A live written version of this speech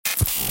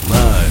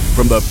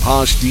from the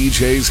POSH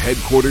DJs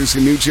headquarters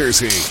in New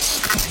Jersey.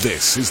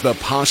 This is the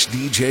POSH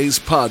DJs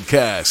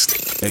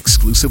podcast,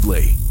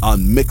 exclusively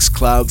on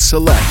Mixcloud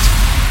Select.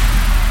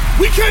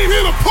 We came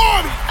here to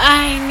party.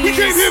 We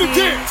came here to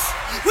dance.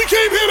 We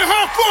came here to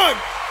have fun.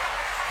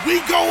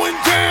 We going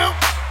down.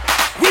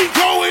 We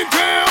going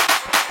down.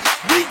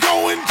 We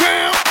going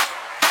down.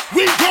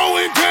 We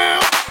going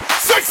down.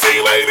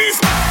 Sexy ladies,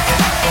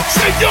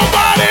 shake your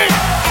body.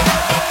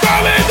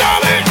 Darling,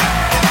 darling.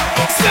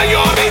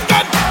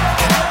 Señorita,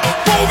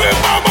 move it,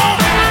 mama.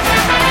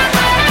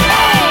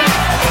 Oh,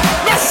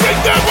 let's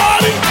shake that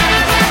body.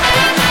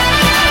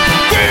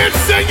 Dance,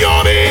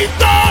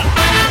 señorita.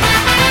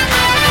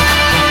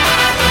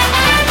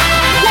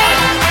 What?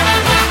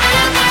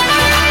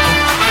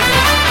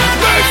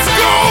 Let's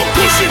go.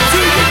 Push it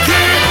till you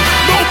can't.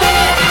 No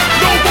more,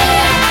 no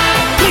more.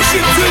 Push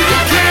it till you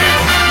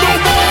can't. No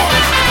more.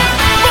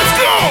 Let's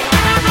go.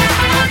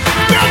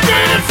 Now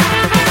dance.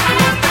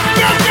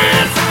 Now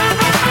dance.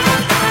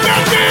 Now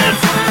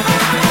dance.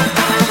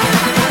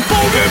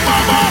 Move it,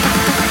 mama.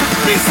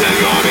 Mi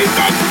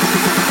señorita.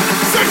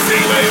 Sexy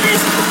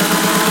ladies.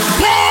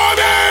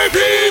 Party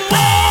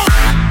people.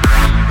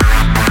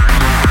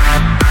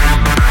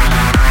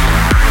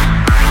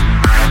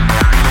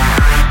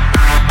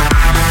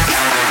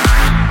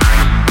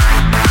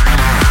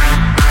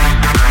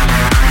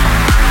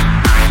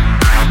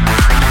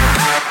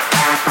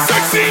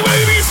 Sexy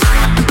ladies.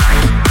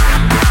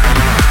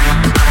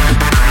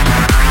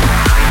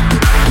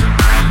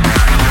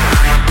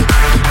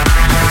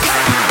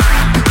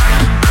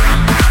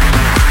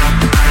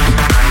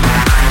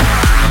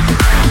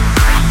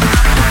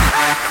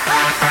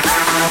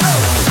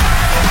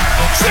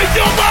 Shake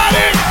your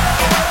body.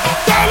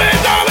 Darling,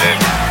 darling.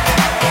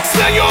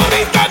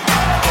 Señorita.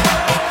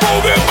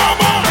 Move it,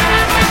 mama.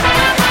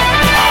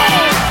 Oh,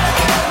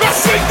 let's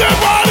shake that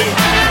body.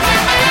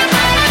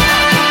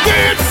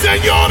 Dance,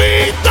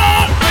 señorita.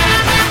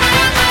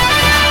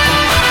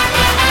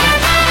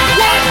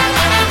 What?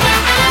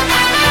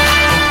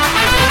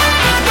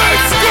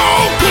 Let's go.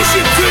 Push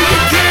it till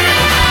you can't.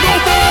 No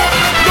more,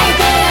 no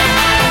more.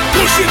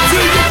 Push it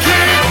till you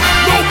can't.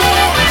 No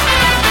more.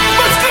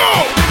 Let's go.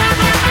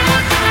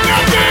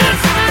 Now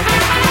dance.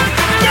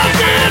 Now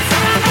dance.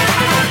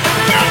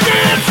 Now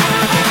dance.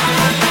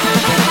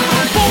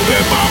 Move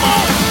it, mama.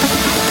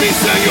 Mi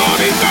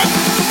señorita.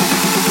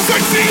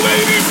 Sexy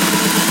ladies.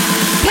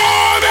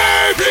 Party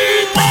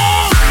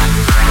people.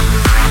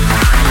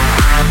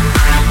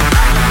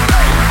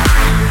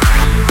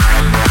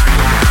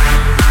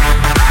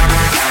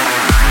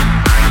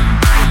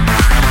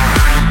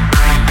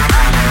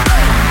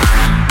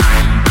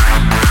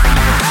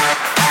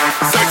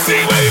 Sexy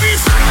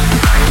ladies.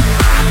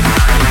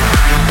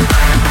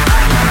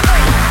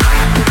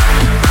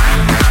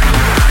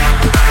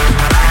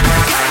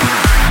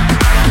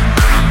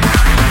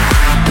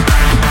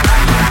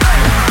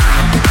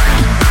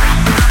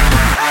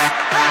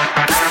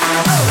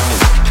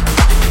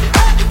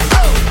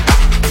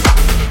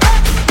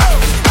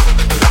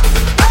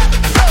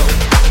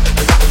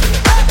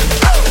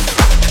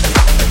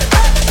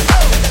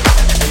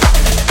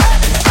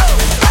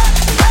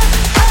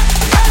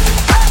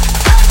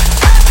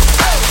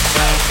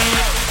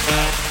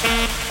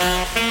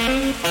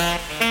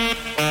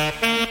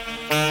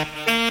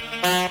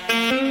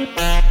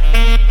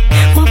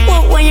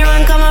 When you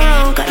run, come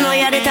around, cause know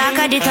you're the talk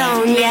of the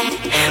town, yeah.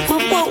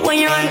 When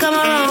you run, come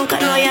around,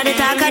 cause know you're the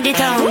talk of the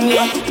town,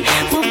 yeah.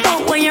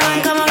 When you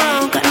run, come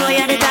around, cause know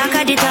you're the talk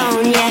of the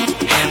town, yeah.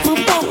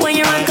 When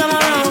you run, come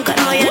around, cause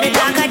know you're the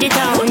talk of the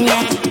town,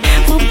 yeah.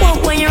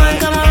 When you run,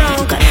 come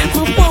around, when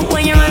you run, come around,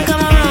 when you run,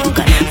 come around,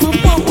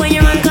 when you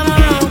run, come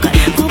around,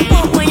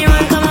 when you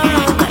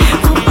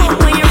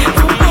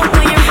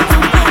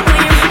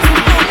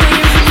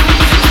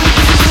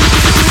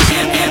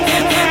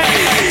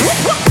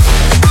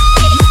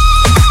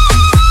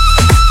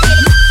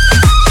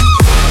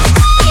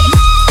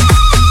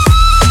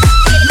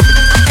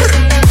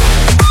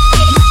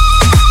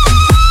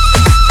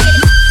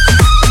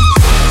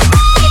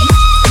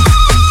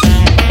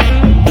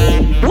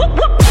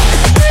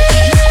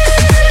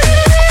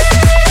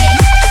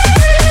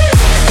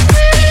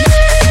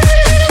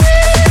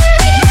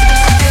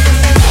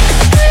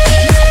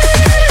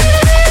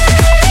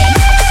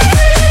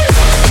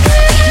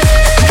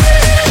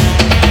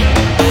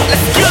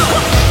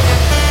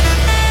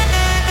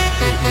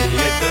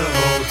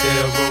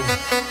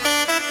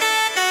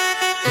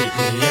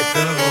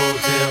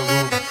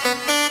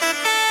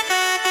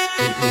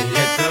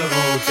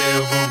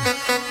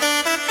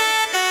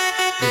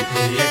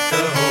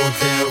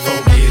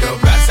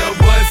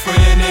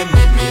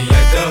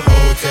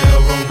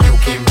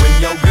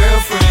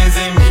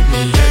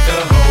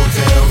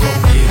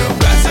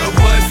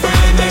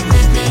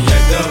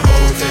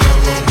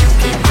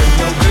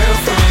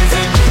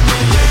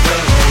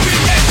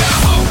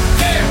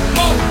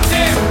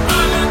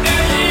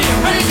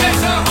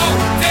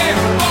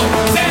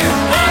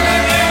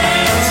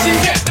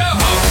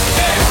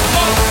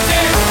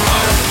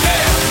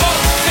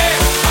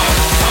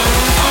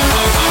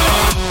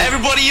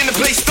Everybody in the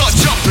place start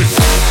jumping.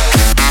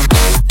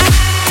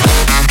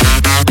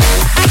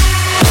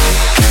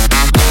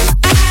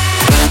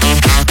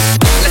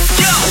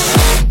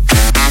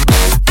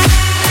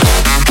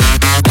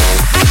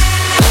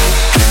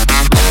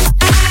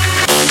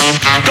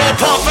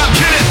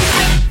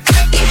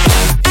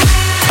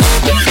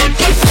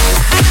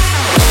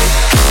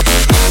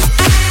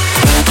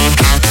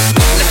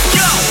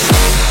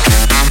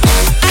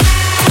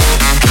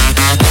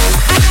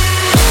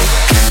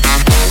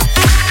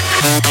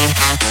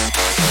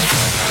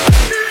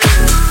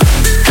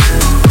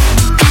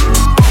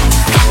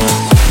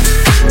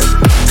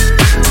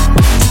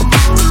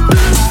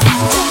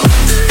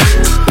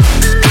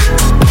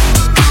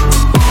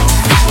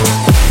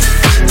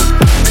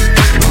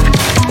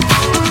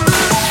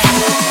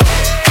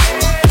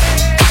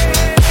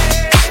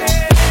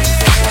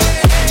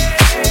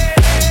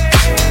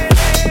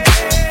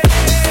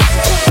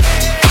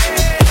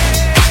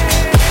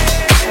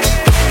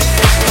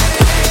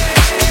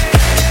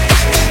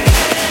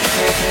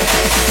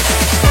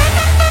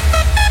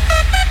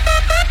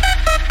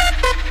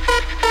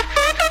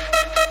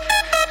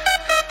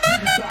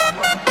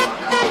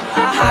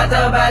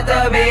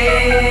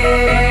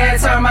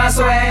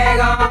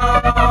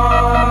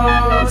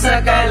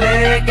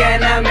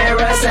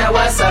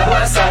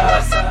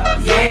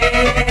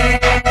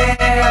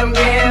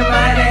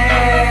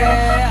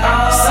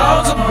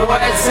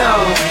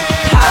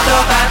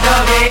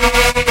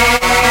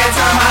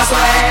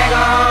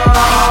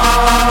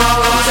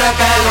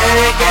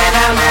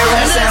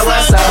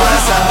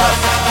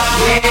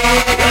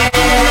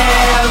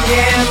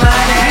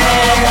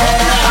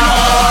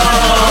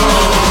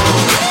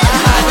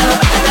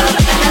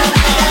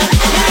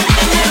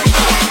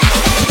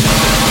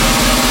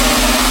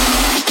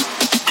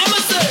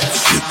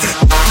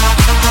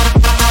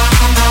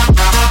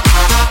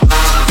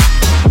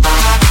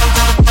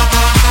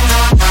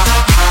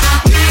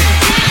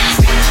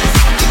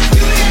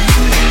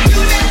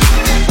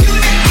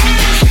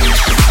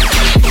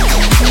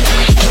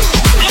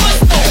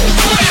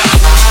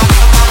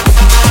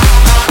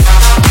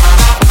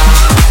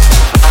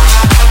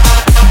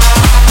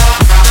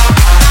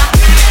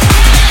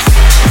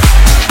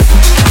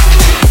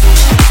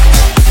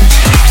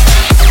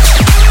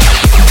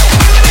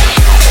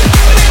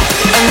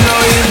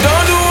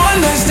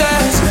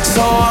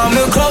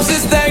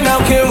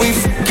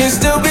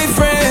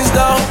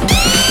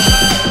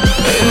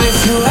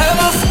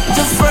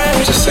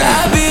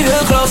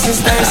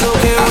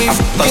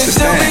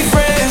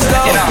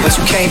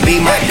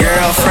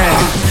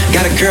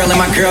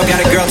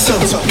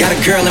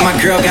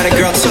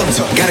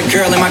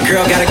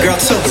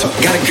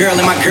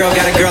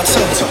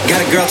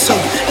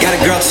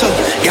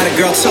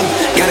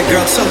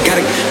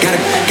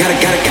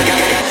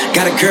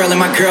 Girl and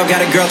my girl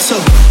got a girl too.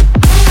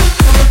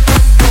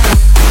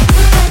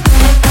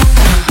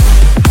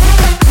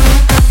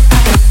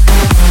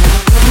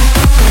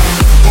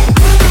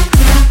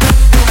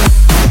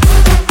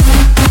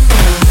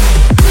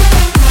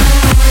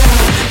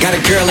 Got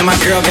a girl and my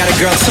girl got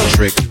a girl too.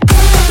 Trick.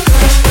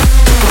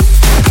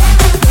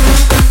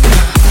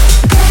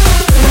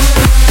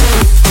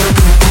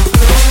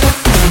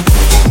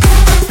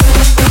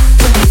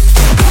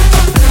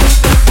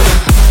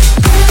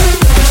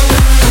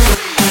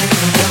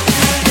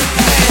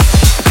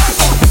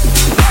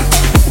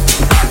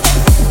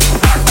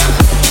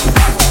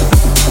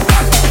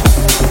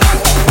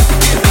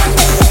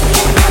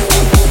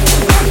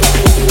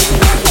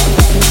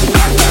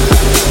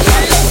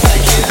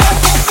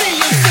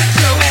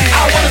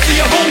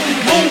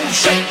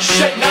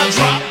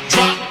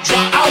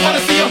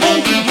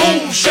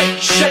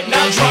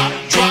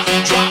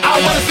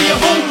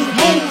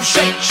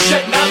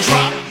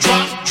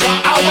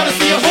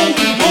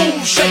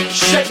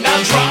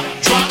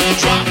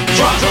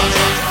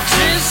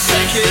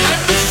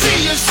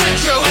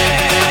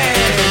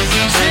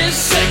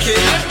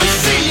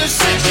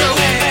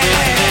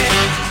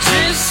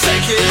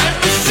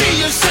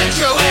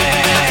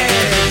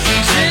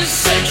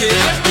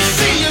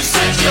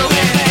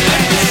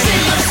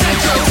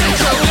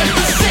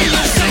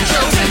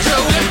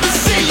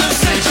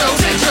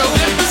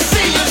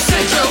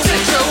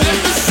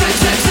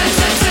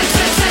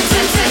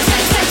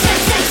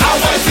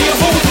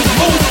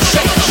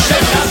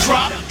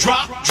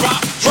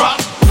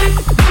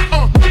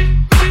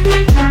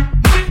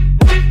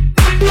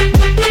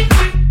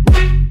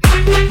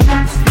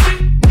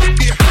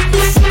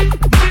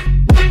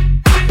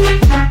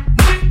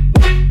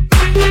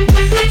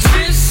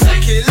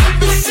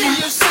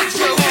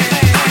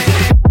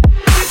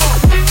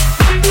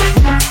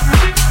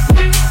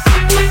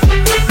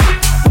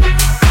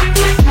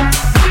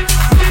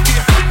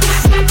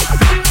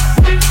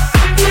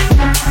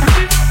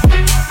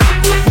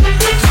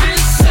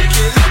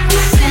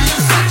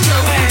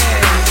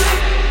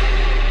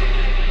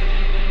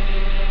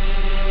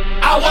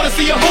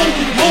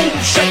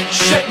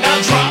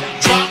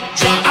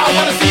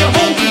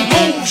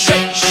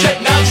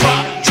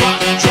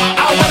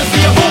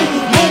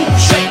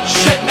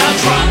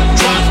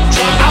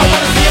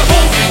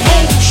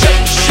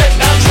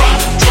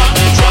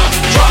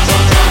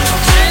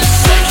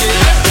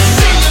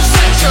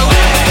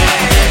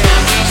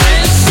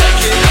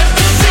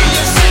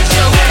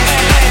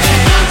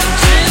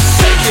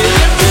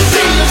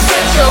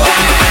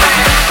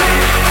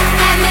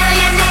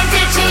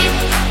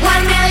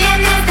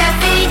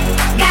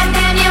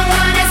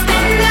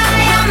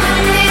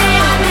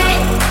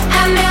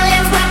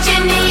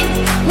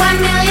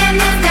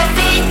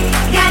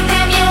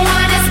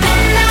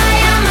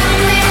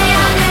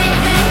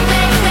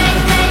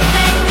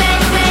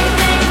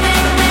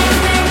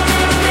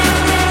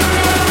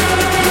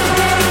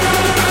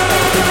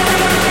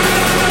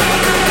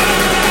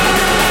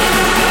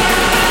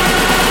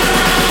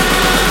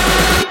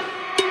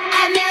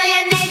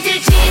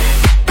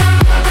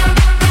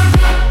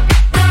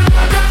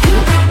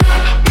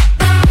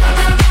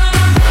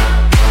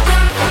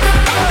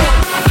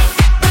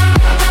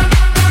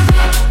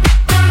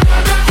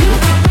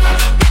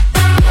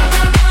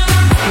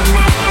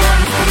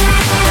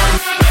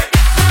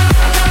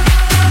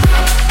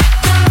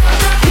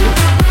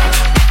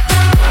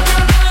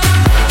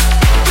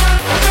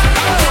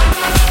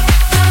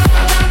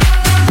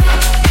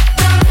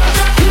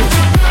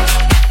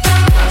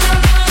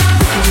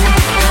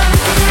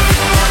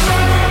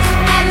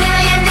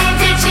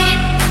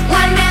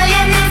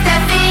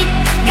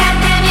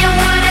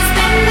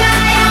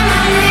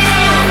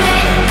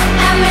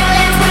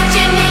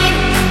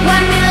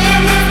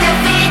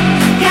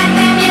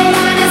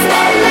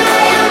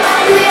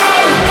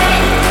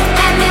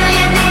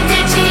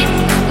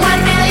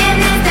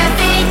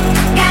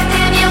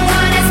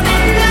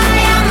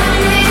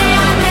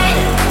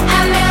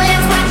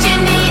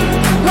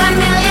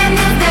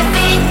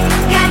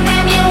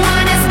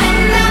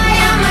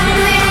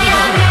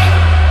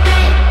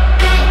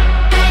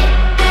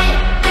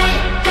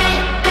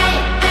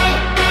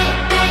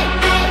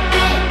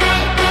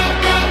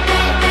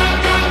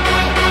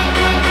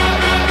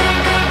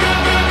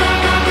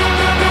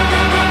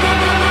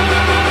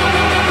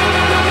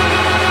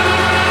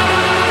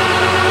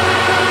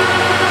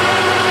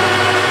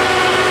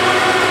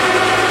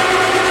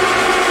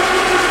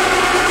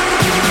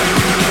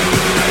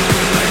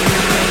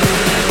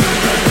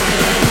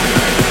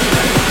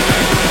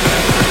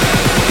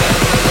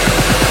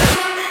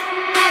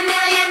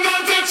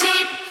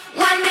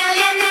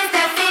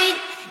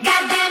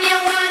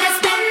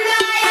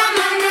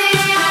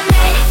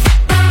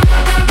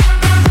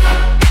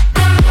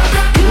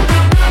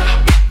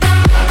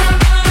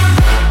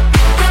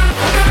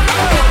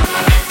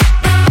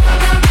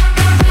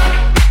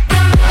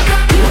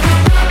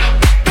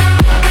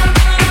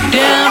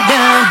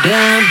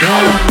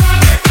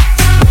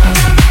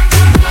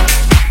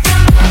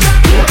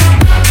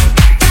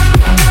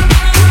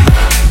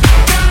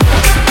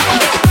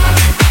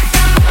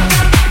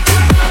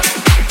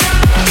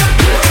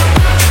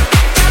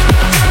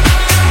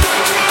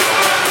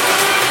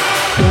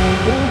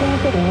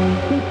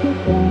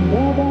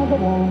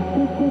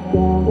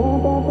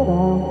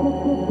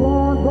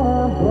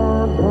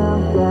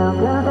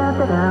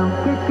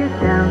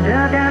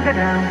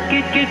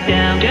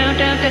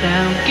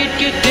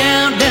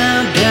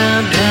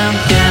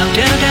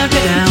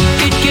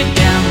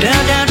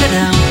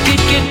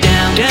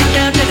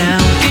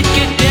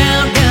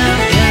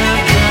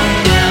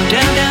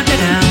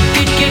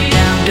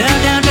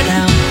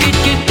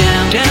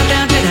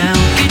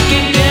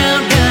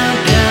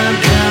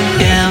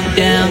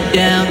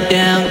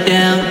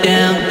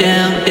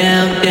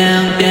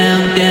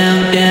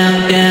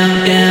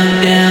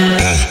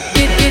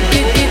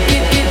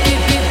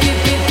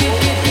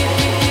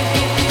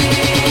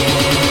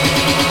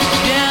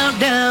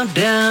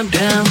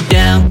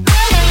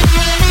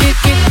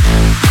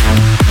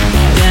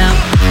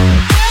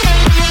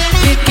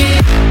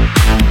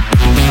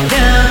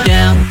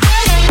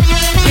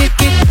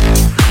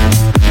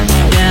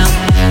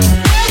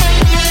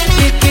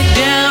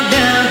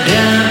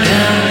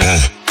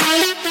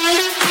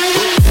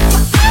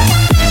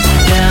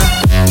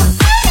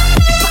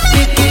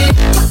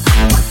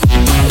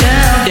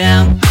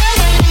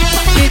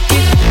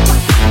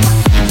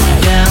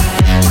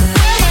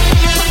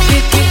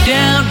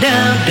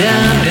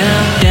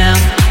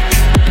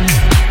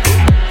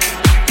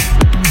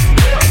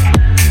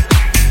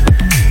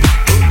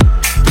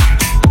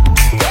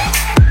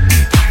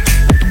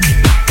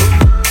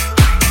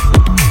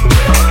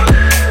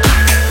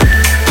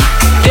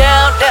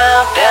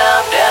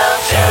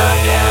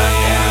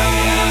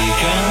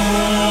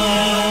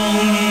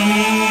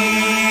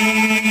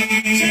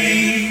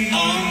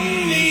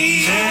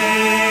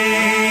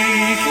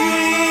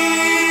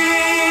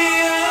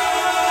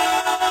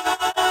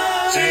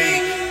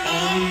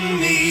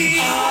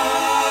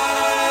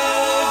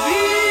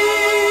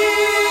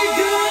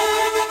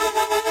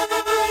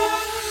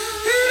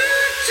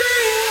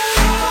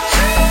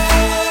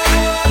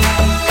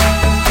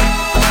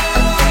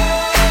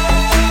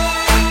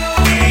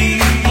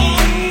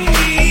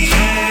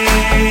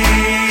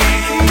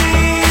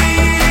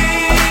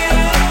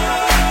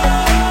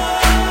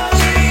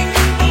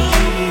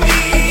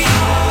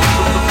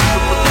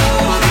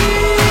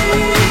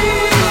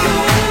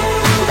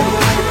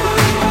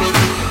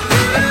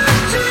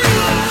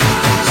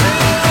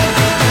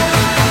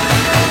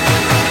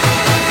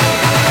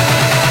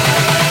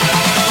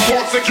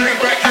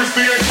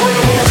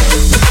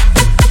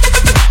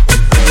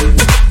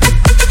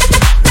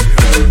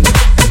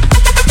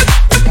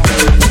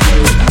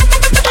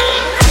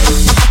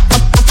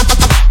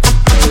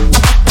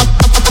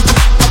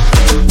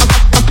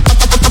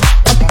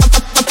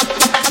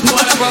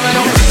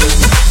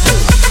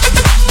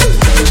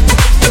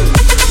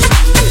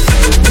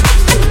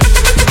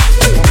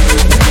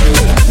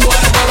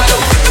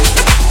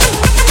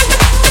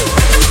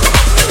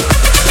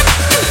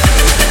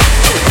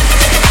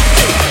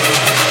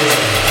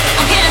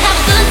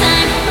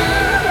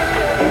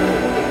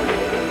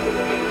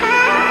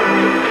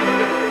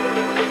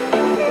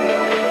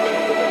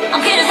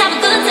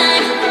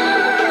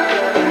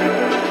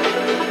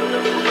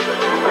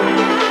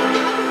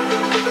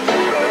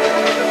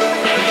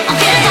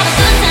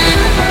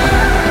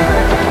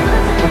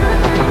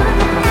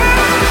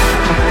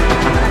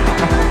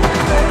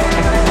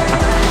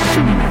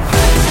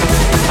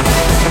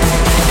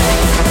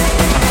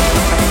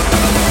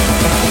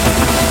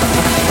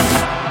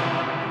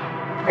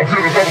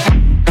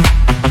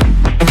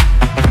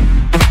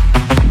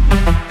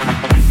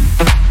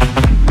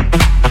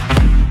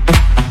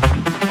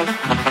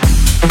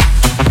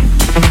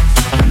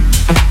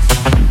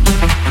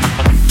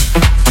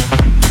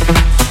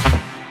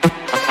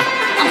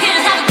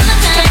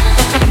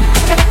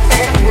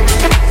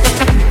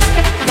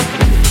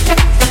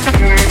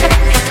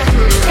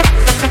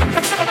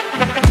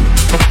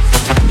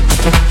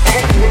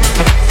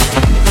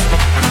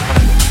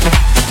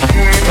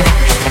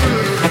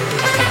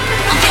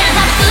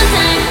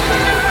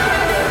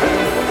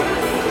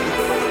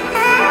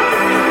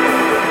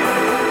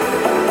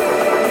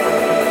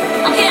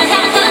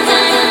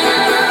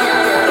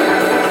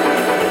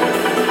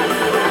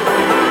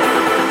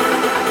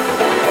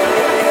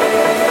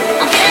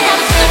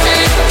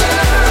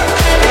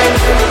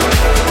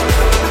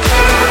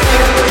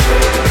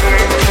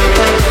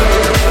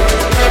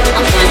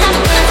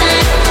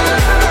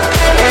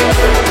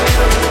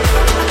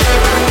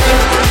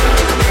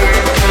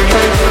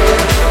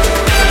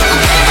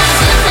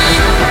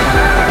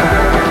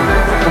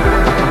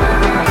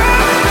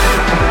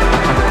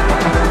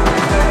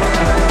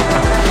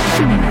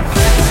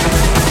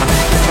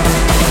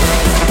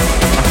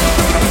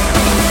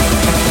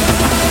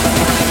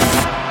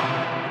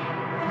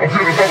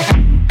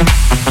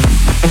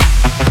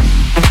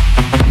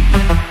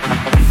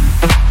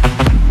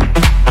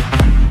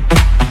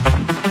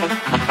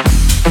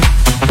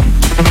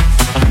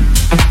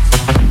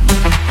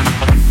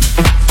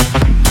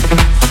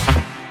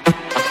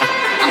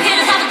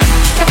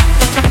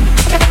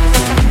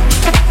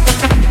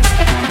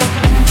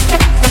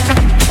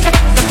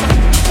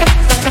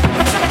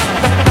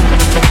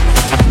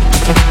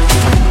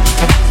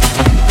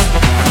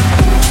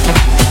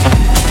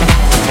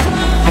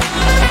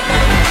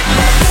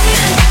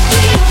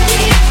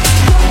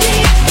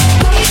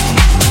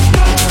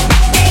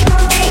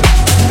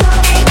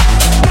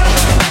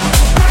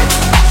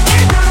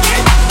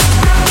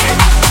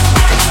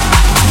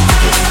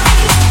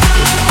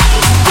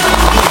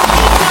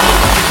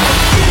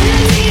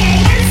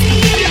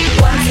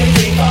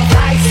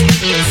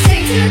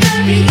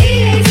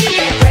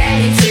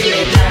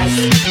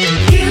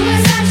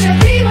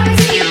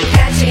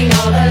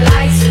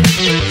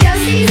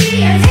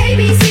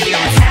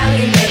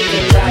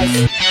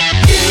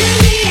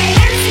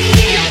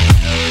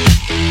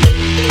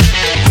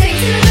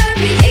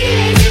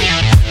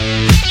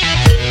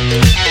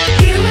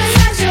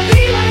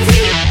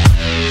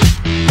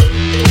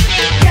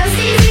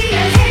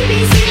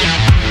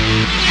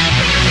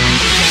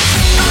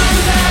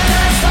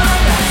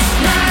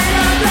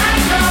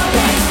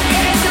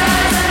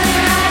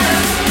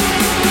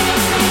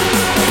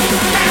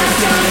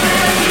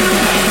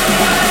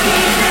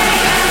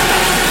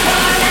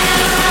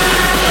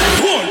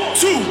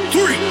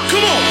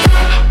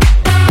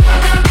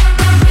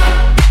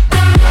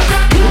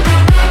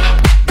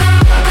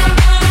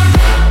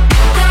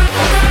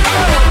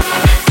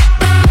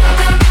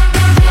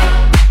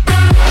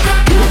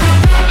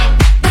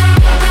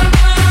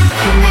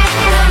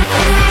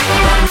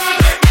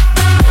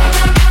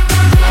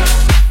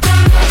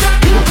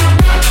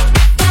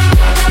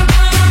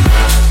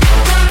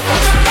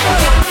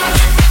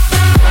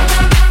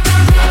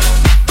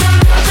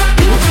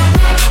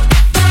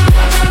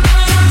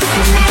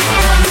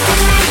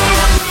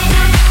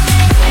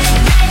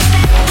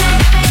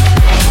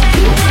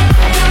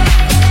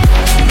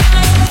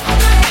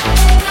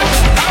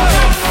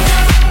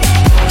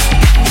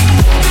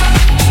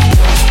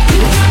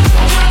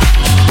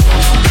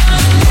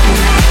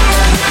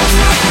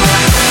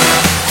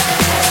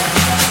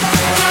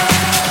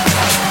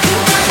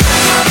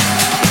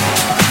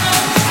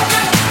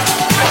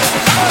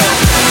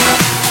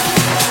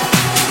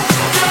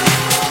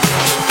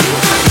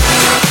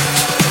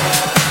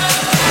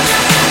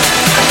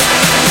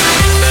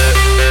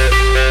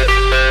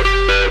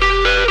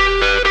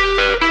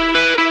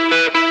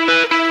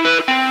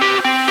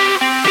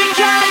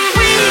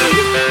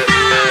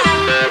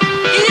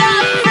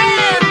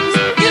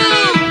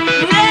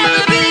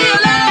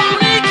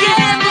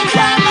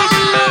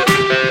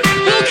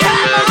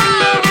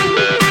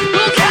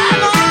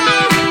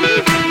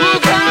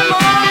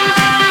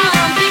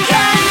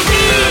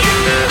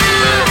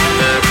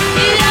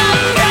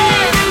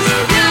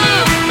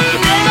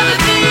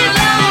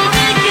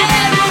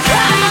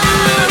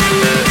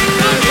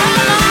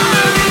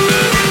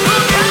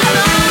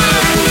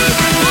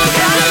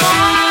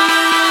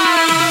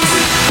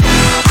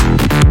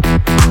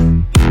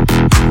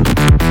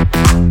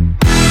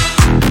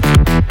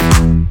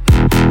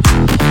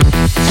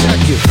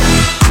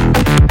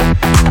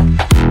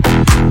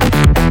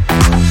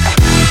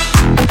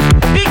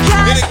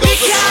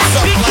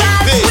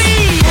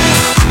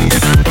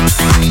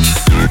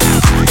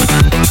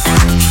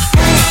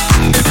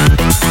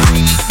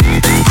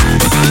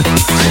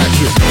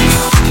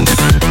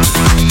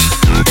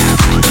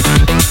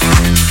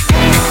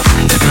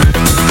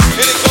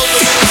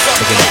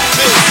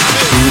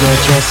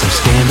 dress so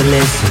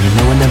scandalous, and you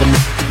know I never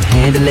know to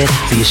handle it.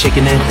 So you're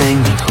shaking that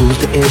thing like who's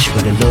the ish,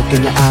 with a look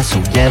in your eyes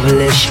so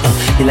devilish.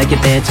 You like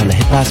your dance on the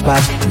hip hop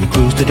spots, and you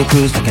cruise to the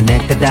cruise like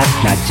connect the dots.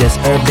 Not just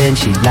urban,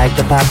 she liked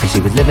the pop, cause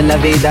she was living la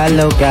vida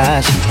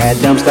loca. She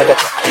had dumps like a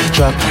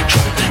truck,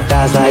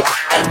 thighs like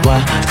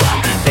what,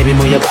 baby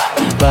move your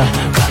butt.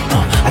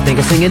 I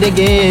think I'll sing it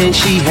again.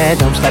 She had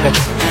dumps like a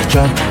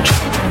truck,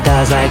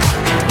 thighs like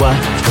what,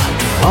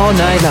 all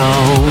night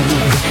long.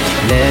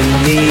 Let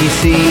me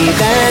see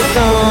that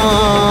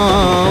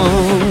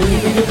thong,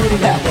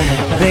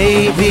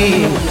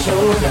 baby.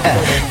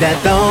 That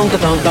thong.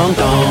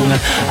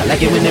 I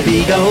like it when the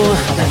beat go,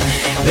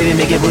 baby,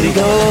 make your booty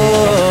go.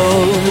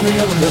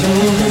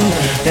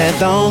 That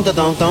thong.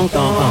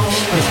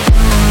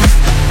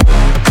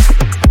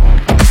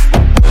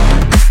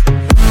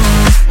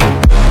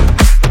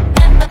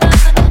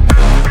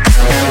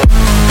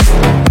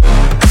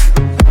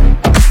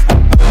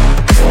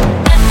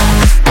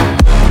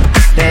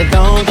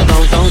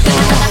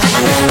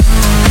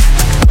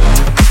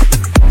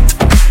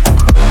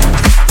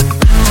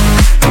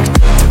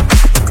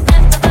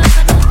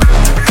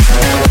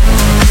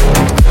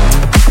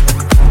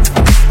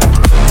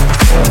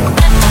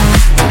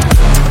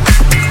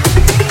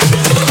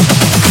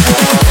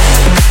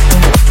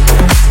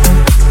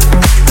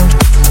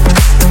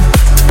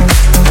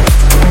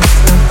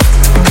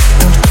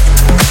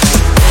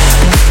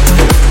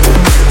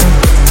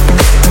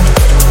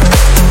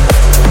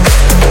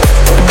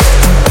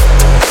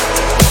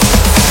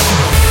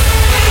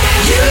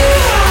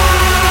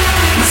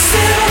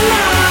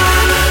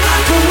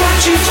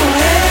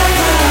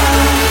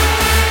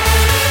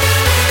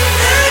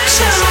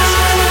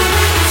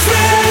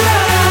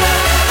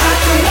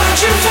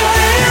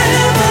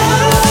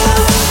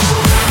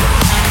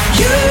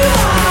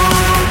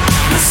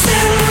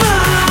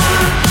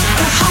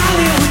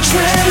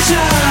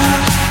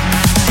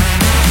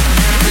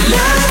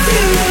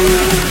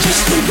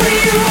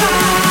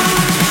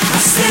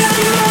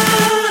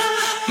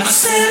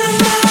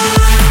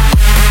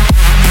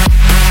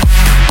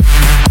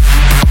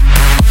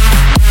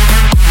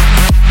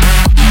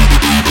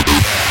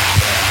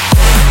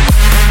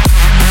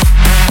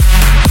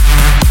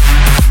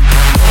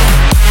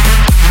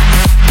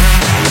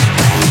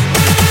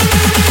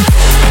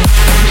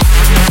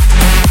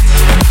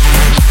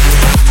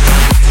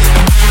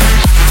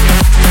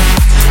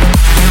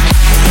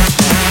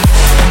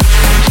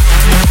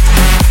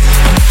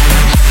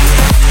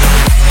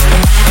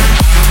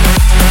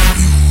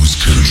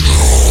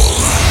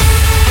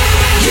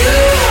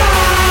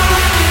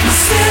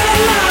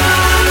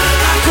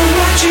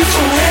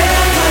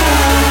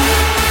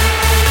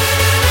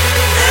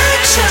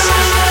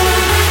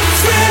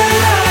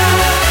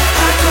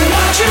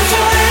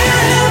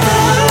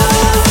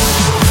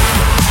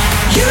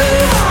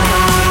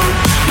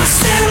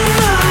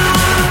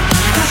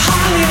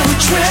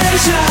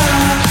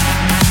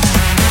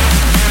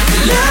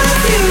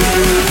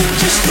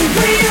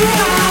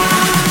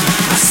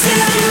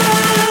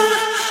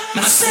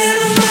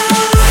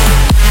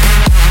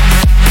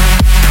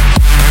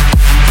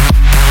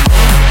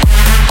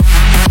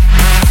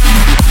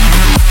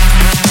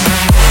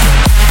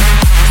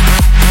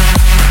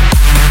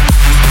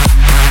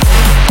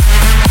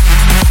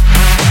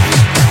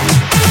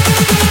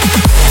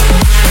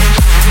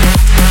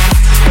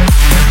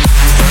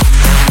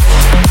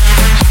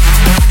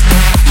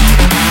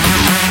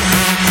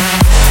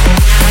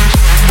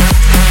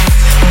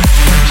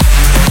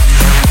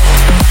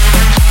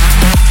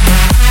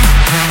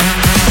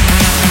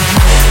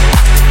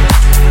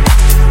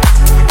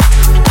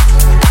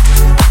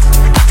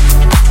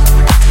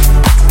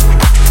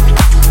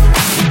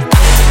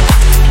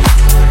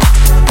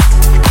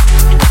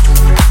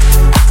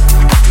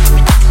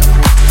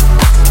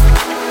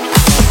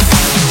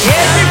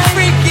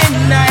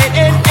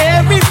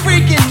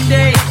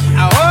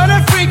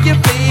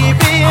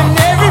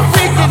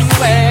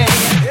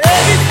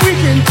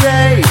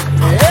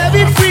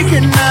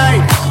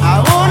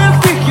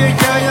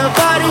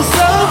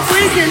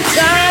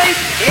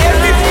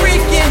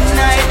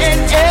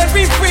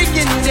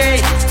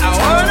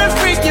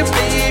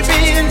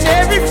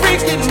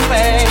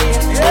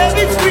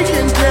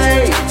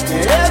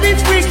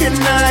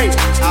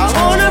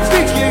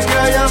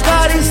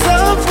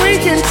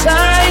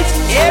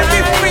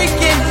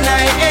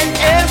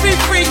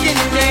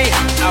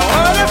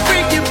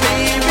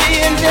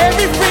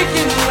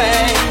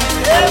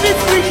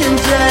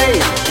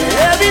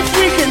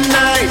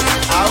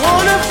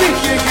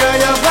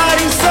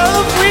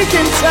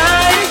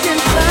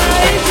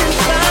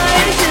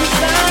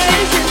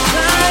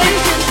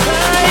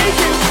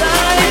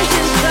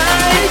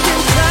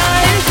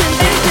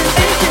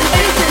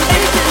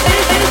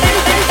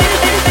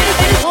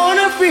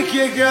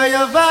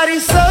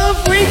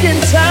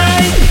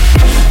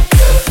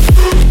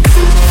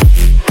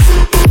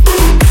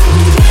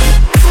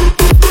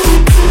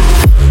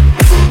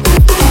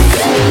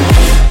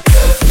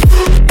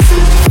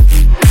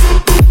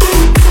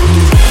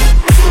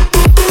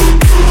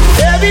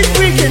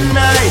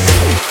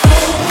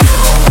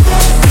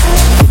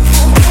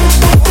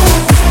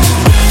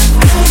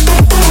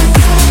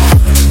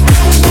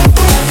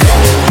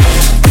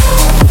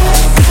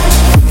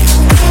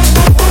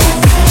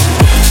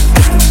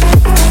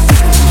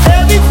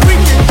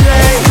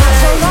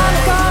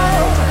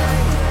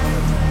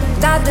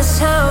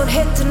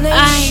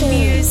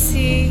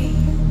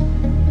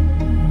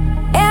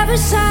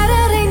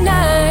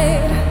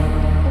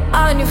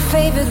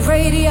 favorite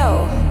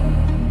radio.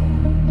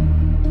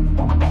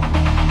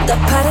 The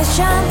party's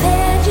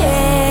jumping,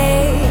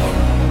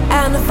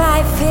 yeah, and the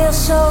vibe feels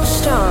so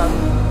strong.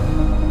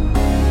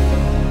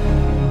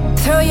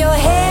 Throw your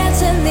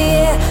hands in the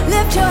air,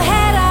 lift your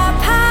head up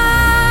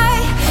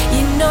high.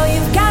 You know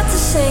you've got to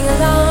sing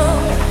along.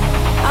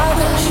 Oh,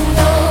 don't you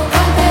know?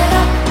 Pump it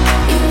up,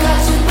 you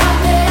got to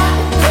pump it up.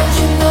 Don't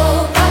you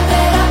know? Pump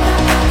it up,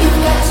 you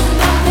got to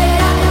pump it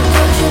up.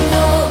 Don't you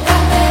know?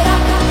 Pump it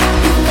up,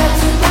 you got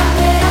to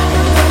pump it up.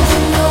 Don't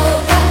you know?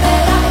 Pump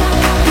it up,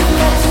 you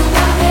got to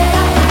pump it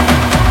up.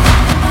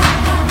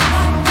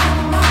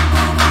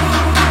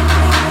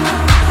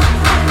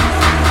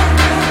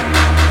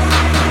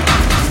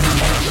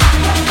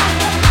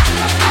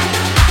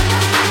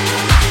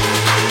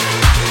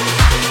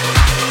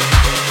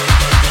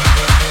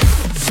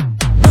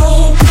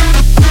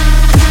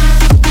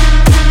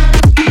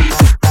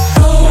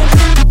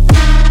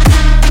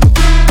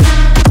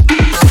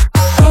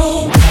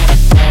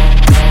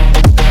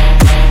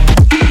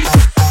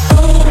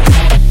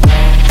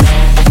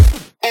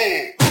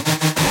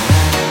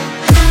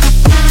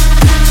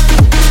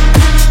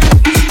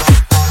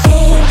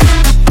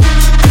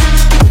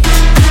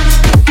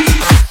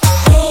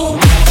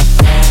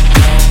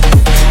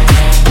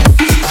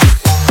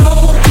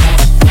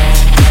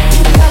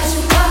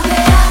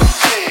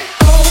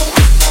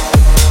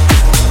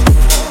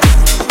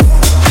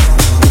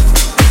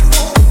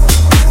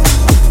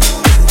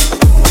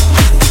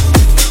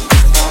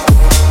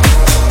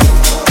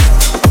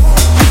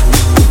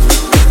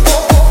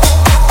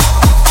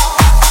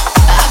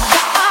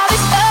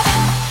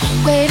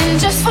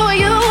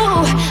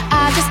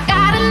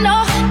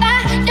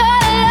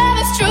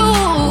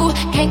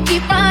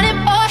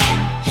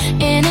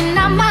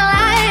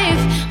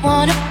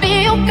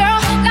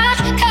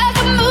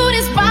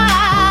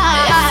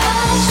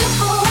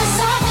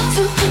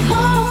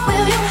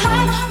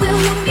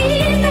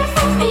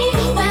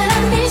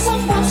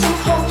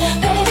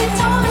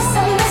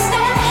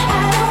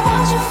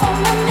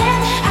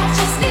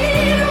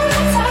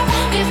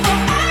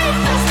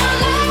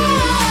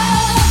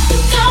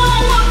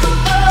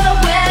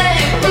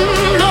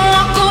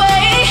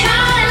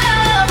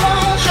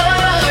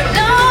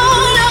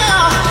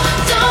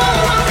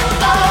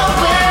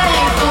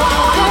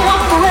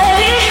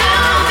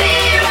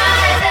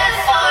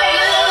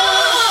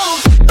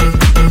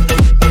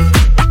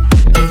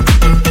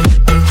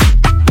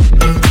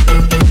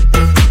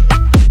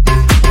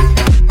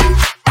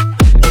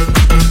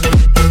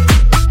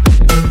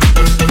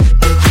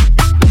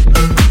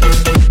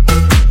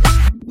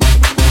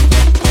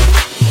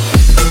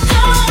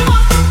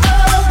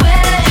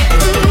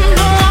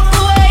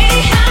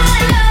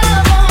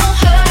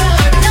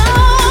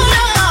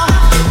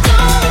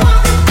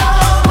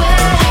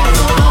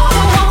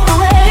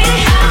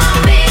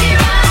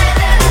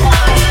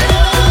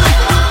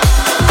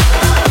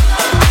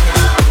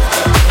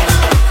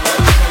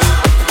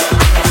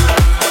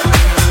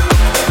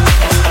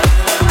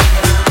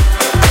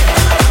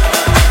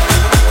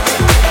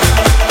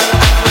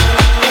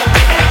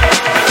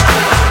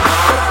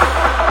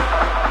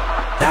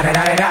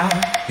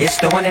 It's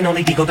the one and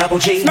only Digo Double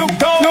G. Snoop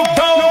Dogg, Snoop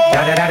Dogg.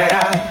 Da da da da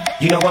da.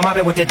 You know I'm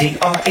mobbing with the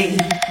D.R.E.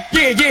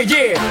 Yeah, yeah,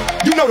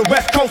 yeah. You know the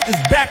West Coast is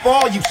back for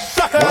all you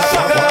suckers.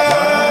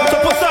 So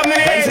put something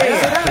in the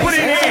air. Put it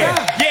in the air.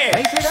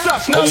 Yeah.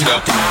 Suck, Snoop. Hold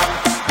up.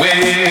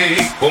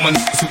 Wait. Woman,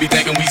 who be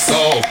thinking we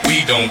soft.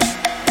 We don't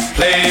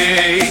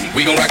play.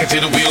 We gon' rock it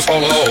till the wheels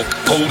fall off.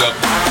 Hold up.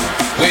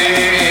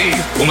 Wait.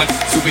 Woman,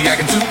 who be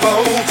acting too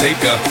bold.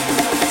 Take a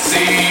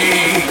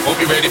seat. Hope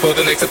you're ready for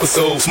the next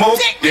episode. Smoke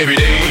every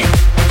day.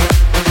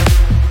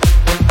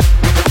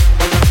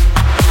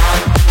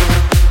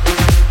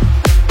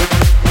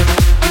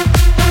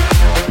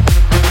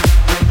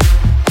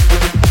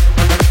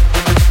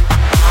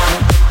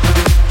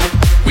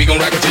 We gon'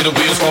 rock it till the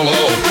wheels fall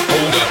off.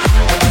 Hold up.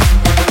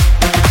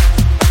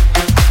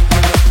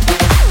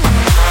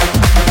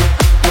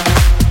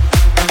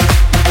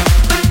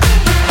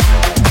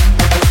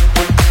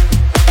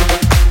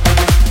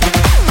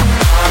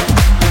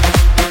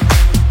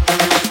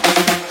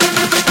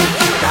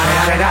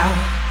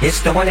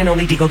 It's the one and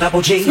only Digo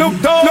Double G.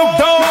 Snoop Dogg, Snoop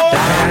Dogg.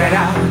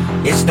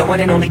 Da-da-da-da-da. It's the one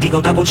and only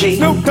Digo Double G.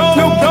 Snoop Dogg,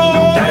 Snoop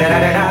Dogg.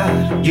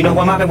 Da-da-da-da-da. You know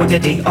I'm mobbing with the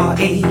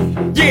D.R.E.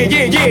 Yeah,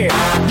 yeah,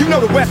 yeah. You know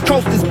the West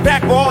Coast is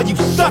back for all you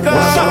suckers.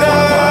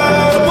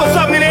 So put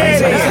something in the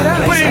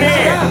air. Put it in the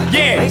air.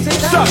 Yeah.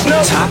 Suck,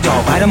 Snoop. Top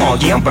dog, bite them all,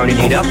 yeah, I'm burning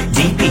it up.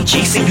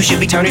 DPGC, you should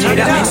be turning it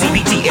up.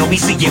 CBT,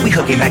 LBC, yeah, we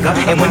hooking back up.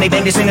 And when they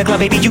bang this in the club,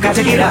 baby, you got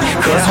to get up.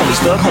 Cause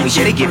homies, thug homies,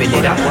 yeah, they giving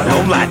it up.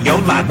 No lie, yo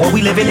lie, boy,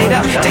 we living it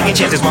up. Taking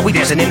chances while we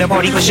dancing in the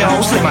party for show.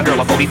 Slip my girl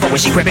a 44 when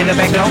she crept in the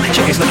back door.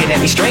 Chickens looking at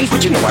me strange,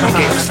 but you know I don't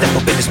care. Step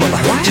up in this mother,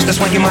 just a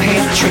swing in my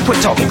hand. Shrink, quit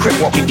talking, crip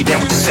walk, if you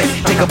down with the set.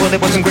 Take a bullet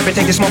with some grip and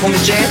take the smoke on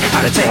this jazz.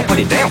 Out of town, put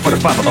it down for the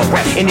father of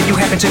rap. And if you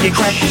happen to get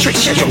cracked, trick,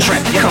 shut your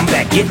trap. Come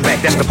back, get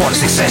back, that's the part of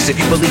success.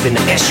 If you believe in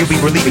the S, you'll be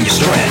relieving your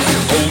stress.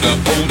 Hold up,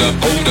 hold up,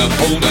 hold up,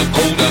 hold up,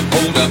 hold up,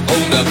 hold up,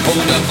 hold up,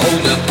 hold up,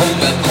 hold up,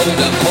 hold up,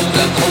 hold up, hold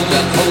up, hold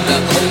up, hold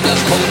up, hold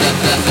up, hold up,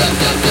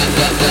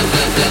 hold up,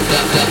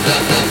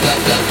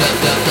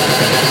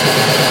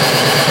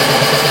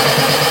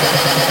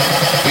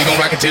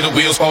 till the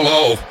wheels fall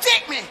off.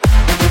 Take me.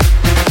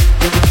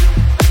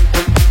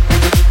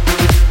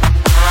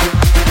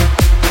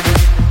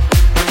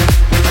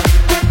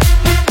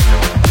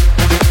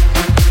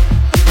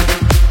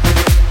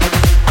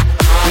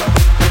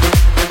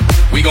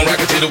 We gon' rock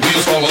it till the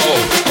wheels fall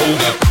off.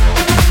 Hold up.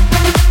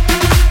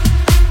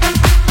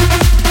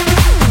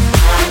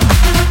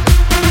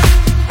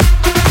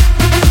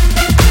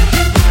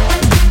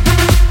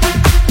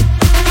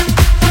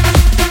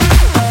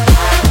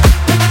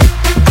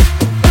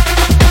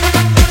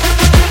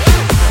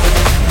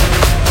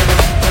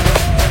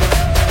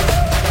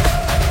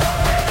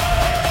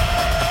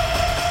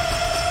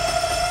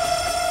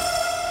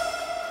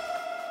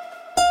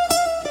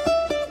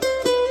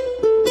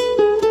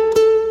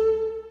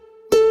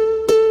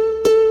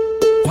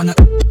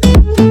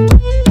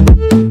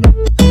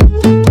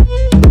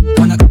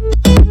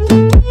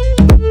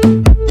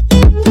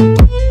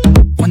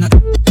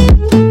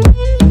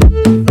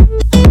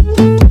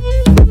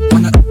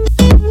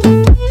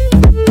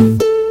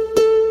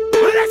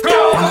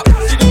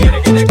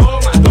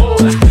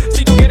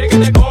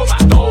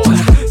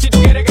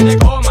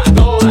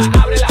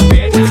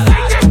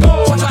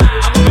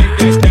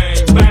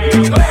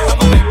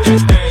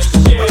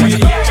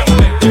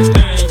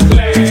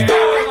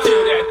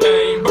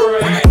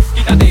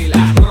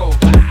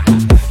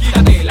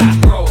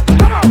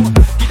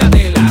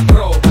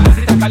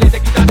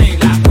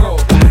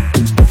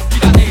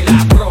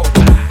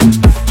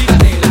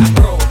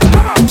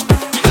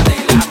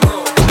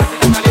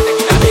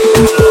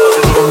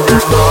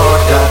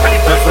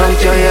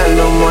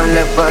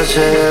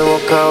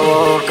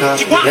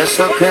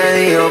 Eso que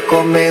dijo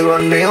conmigo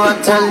no iba a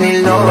estar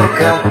ni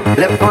loca.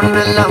 Le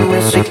pone la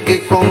música y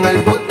con el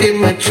booty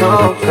me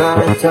choca.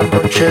 Esta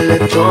noche le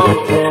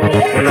toca.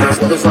 Una vez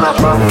que suena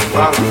pam,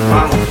 pam,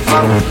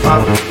 pam,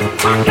 pam,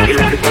 pam. Y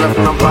la pistola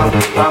suena pam,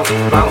 pam,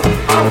 pam,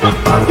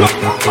 pam,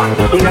 pam.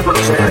 Y la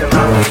conoce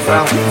pam,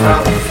 pam,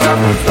 pam,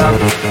 pam, pam.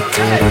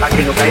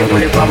 Aquí no cae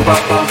muy pam, pam,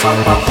 pam, pam,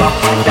 pam,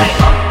 pam.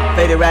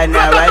 Fade it right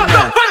now, right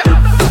now.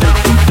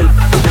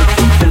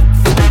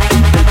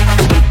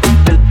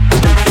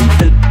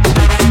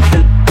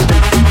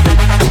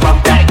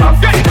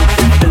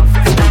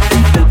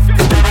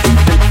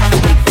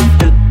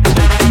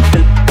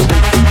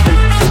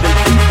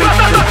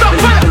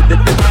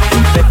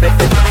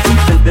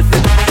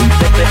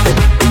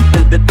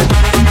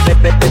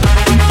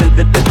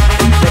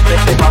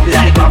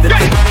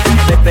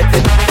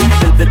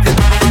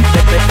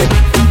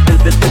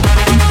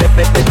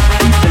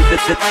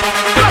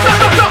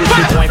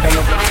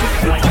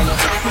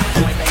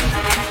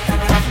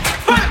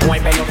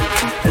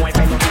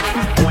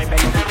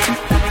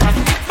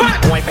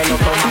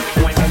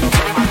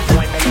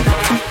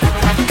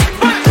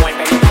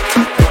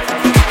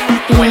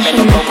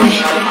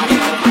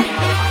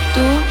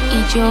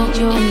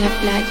 Yo en la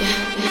playa,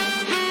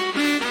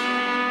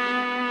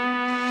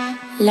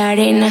 la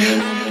arena,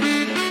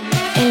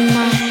 el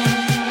mar,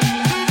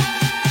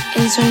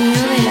 el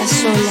sonido de las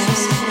olas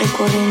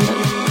recorriendo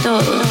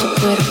todo tu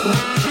cuerpo.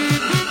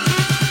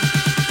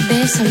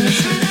 Bésame,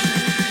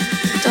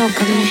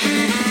 tócame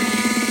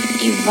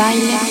y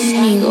baila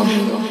conmigo.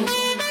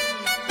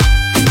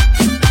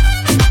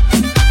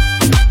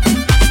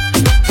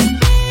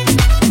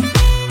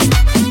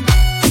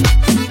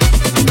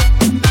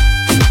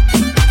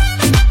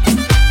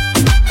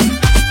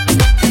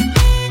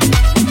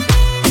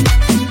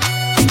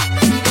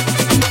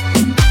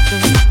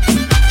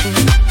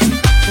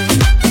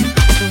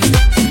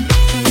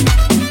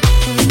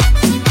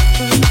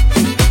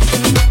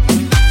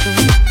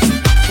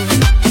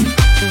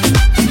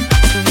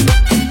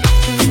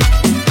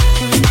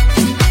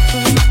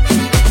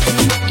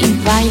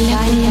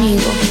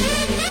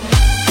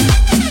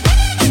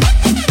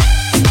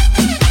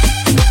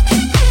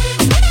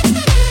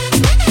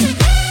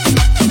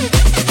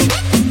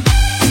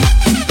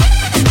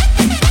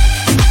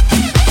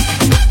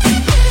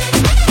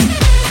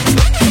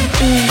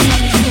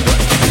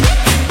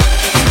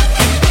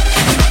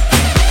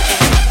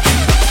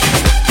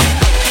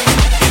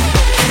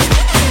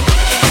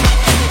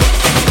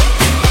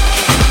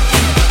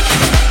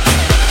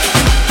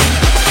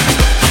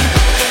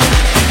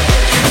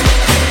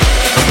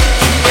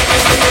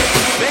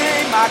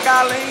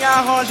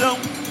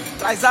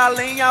 Traz a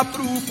lenha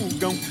pro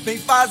fogão, vem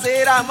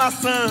fazer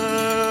armação.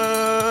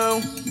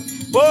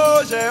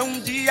 Hoje é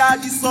um dia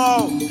de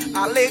sol,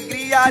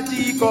 alegria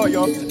de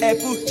goió, é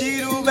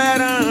curtir o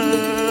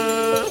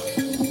verão.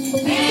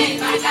 Vem,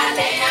 traz a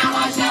lenha,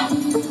 rojão,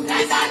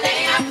 traz a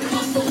lenha pro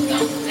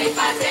fogão, vem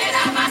fazer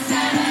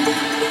armação.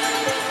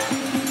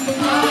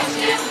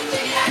 Hoje é um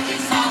dia de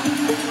sol,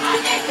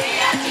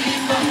 alegria de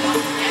goió,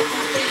 é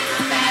curtir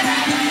o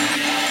verão.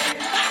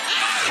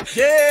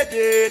 Yeah,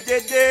 yeah,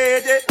 yeah,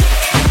 yeah, yeah.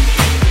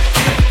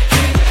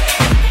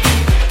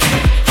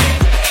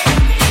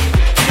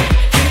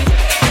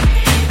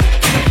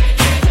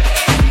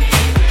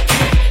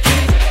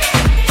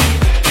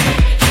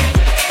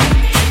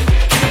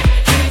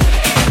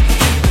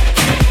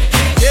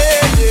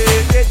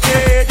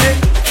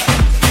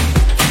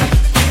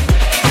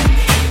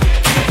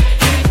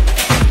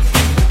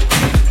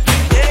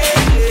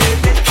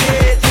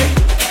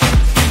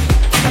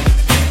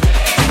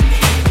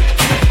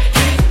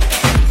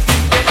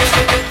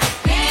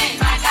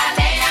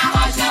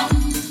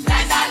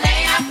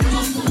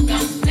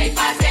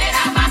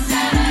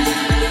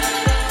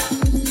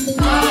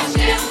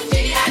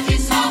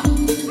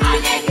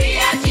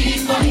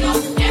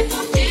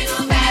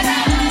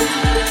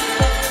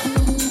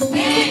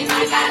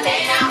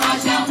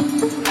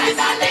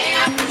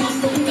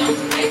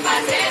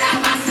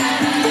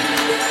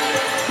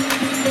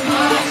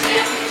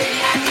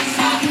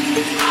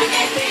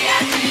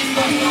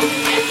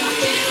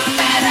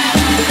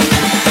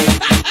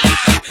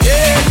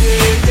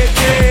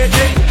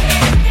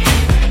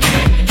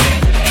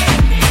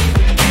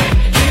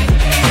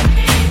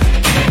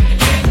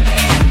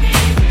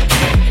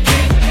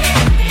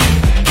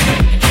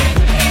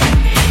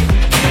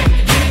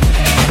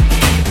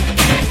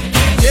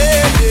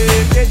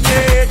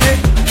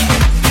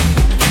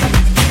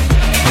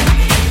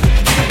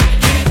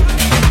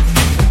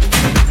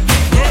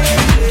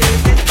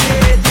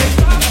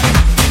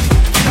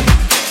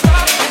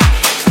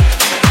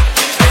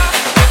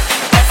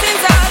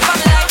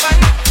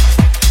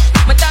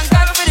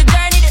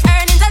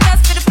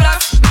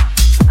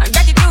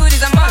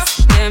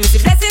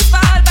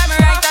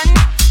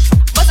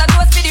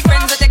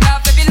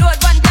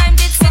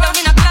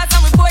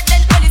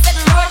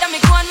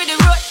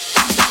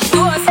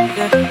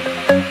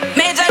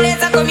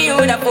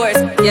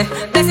 Yeah,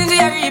 blessings we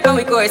are reap and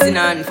we coursing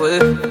on full.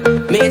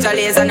 Major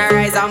lays and a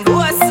rise and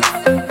boast.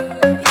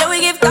 Yeah, we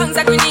give thanks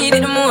like we need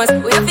it the most.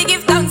 We have to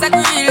give thanks like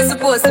we really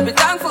supposed to be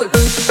thankful.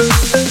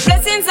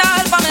 Blessings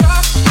all for me.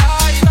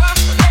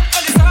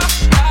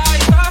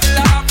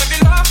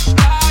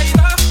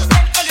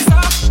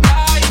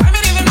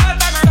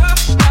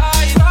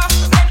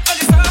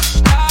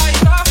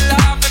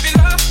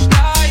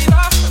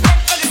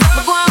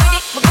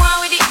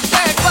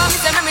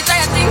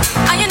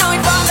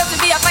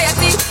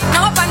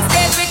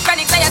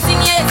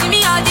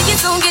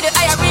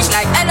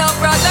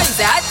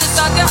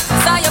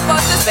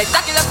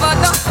 Spectacular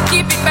photo,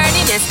 keep it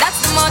burning, yes, that's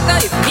the motto.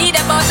 If you need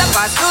a butter,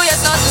 pass through your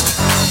soul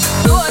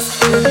to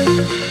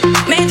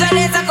major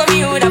laser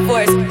coming with a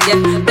force.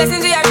 Yeah,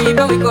 blessings we are reap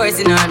and we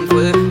coursing on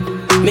full.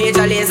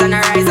 Major laser and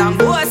a rise and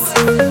boast.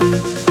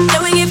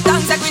 Yeah, we give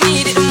thanks like we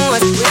need it the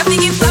most. We have to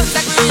give thanks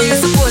like we really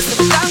supposed to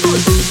be thankful.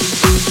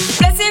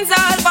 Blessings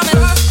all for me.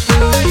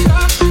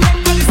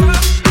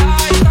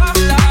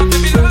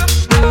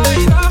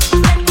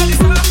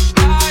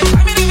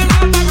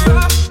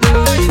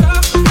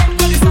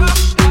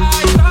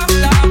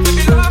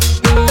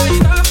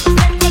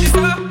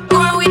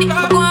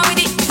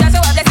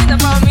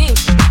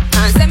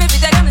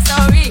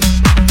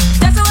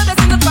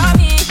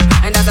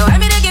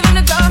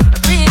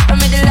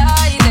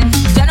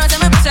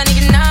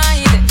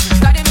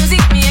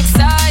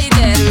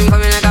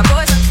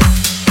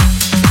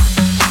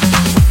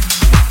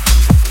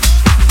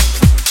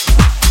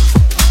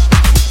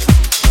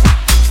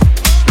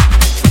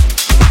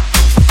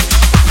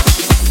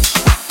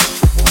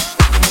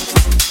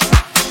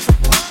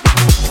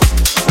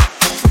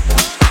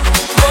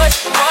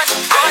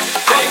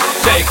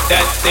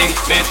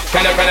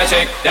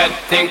 Shake that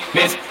thing,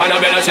 miss, and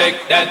I better shake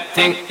that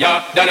thing,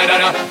 yeah,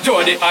 Donna,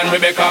 Jody and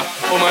Rebecca,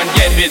 woman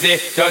get busy,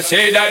 just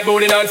shake that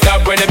booty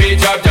non-stop when the beat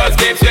drop, just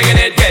keep swinging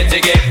it, get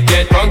jiggy,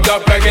 get punked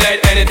up,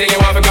 percolate, anything you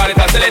want, for call it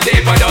hostility,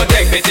 if I don't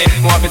take pity,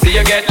 want to see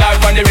you get live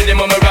on the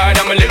rhythm of my ride,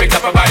 and my lyrics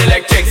up about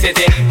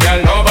electricity,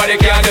 girl, nobody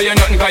can do you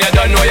nothing, cause you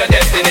don't know your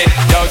destiny,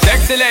 yo,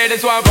 sexy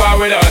ladies want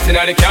power with us, in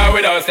the car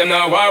with us, them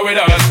not war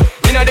with us,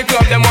 in the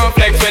club, them want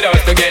flex with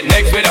us, to get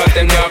next with us,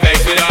 them not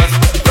vex with us,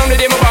 from the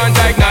day my bond,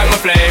 ignite my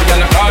flame, girl,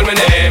 I call my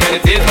name, and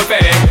it is my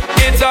fame.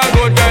 It's all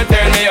good, girl,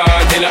 turn me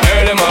on till I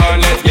earn them on.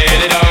 Let's get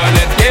it on,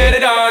 let's get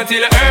it on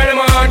till I earn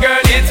them on,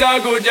 girl. It's all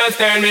good, just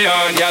turn me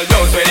on, girl.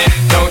 Don't sweat it,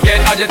 don't get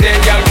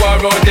agitated, girl. Go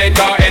and rotate,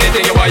 cause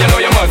anything you want, you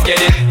know you must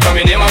get it. From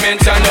your name I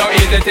mention, now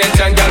ease the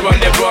tension, girl. Run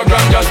the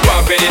program, just go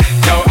and fit it.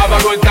 Now have a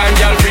good time,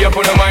 girl. Free up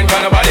on the mind,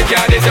 cause nobody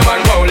can this, your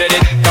man won't let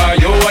it.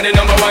 Cause you are the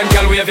number one,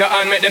 girl. Wave your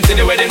hand, make them see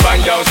the wedding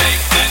band, yo. Shake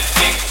that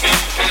thing,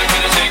 miss, and I'm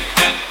gonna shake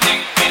that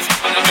thing, miss,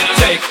 and I'm gonna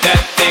shake that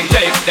thing,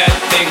 shake that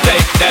thing,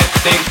 shake that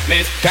thing,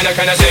 miss. Can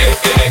I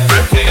shake it,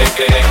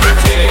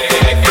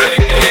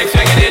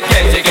 swinging it,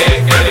 get jiggy,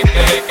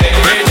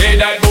 shake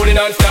that booty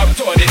non-stop,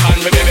 Jody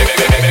and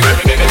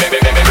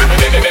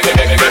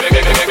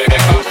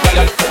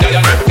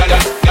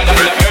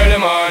early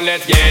morning,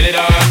 let's get it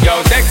on.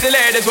 Yo, sexy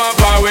ladies want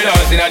power with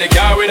us, inna the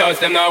car with us,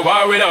 them not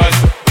war with us.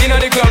 Inna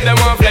the club, them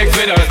want flex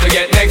with us, to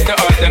get next to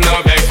us, them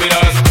not vex with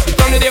us.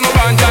 From the day my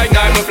bond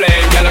ignite my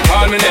flame, girl, I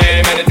call my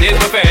name and it is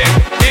my fame.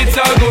 It's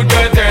all good,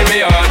 girl, turn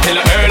me on till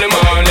I early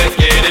morning, let's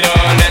get it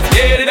on, let's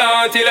get it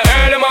on till I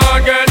early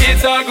morning, girl,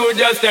 it's all good,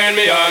 just turn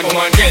me on.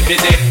 Come on, get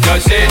busy,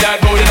 just shake that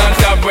booty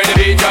non-stop when the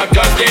beat drop,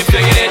 just keep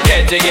swinging it,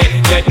 get jiggy,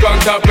 get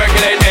drunk up,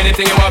 percolate,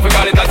 anything you want, for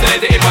call it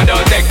oscillate, if I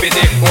don't take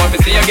pity. Want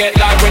to see you get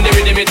live when the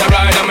rhythm it a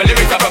ride, and my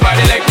lyrics up about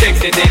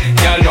electricity.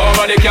 Girl,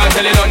 nobody can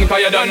tell you nothing,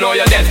 cause you don't know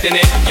your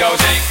destiny. Yo,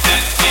 shake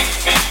that thing,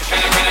 miss,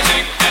 can I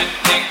shake that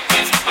thing,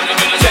 miss, and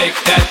I'm gonna shake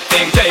that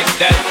thing, shake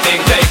that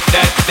thing, shake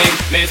that thing,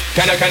 miss.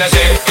 Can I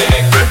shake it,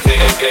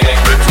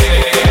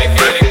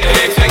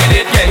 swinging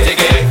it, get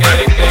jiggy,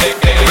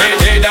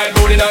 shake that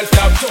booty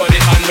non-stop, Jody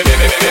and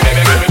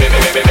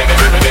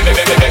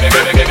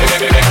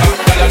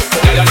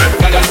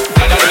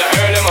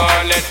early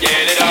morning, let's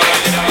get it on.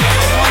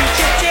 Won't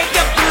you take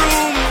a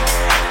broom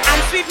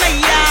and sweep my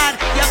yard?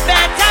 You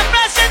better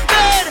brush it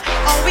good,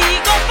 or we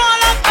go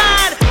fall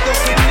apart.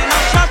 Don't give me no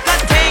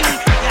shortcut thing.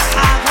 You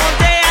have all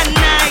day and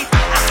night.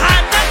 I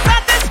had to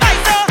satisfy,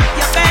 so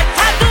you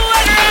better do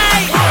it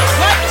right.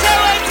 What you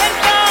waiting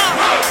for?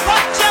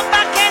 What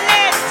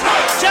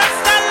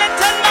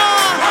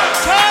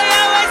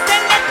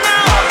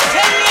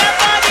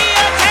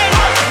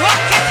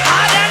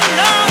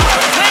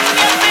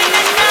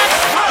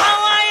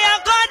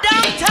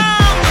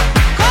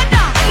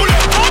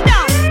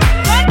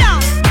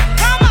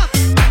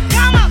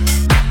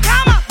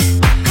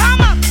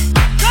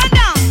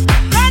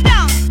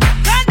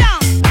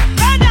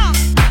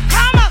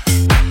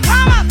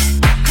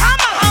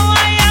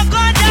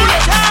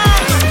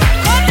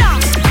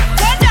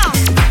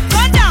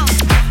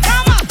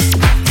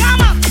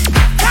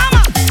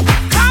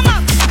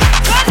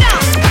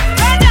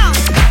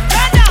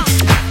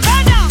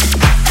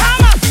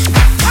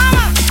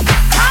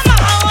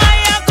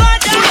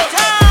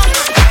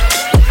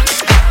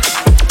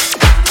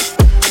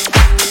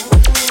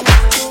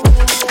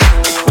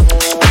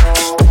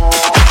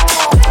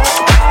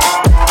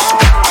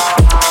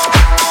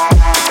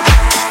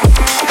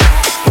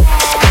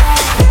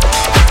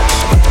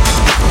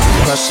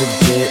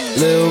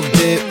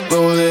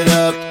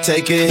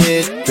take a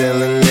hit,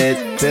 feeling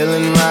lit,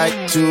 feeling right.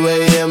 2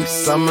 a.m.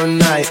 summer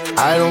night,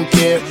 I don't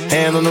care.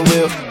 Hand on the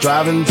wheel,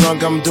 driving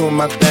drunk, I'm doing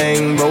my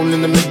thing.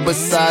 Rolling the mid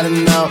beside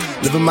and out,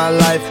 living my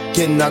life,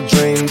 getting our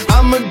dreams.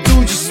 I'ma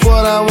do just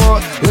what I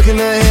want, looking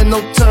ahead, no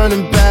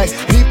turning back.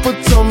 People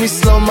told me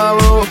slow my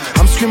roll,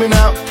 I'm screaming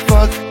out,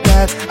 fuck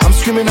that. I'm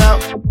screaming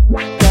out,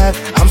 that.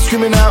 I'm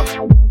screaming out,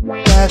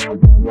 that.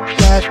 I'm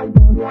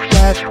screaming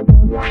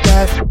out,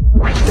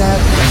 fuck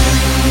that.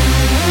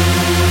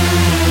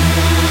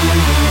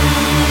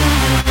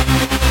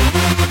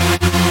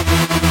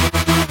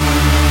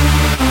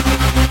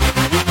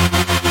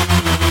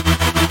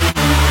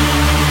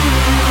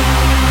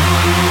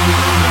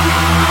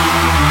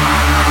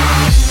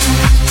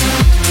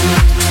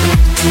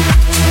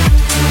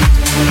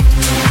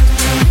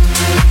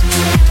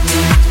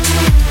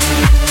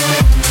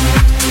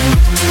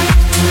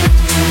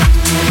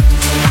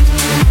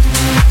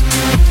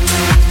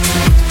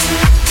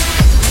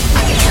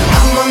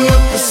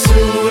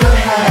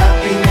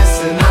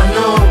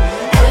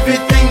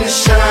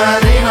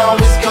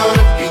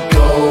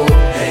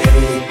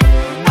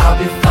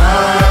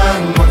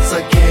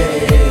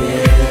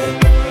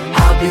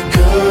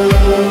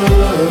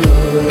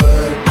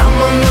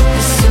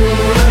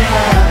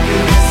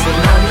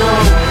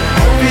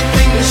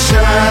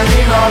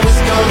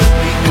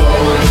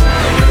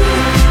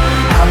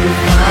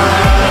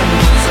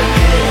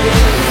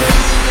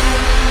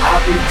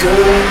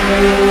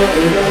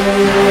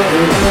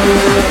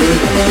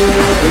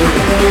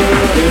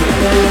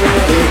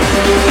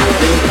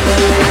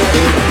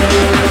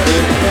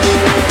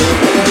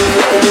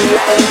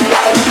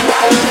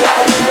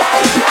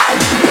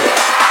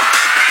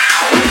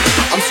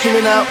 I'm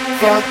screaming out,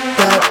 fuck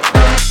that.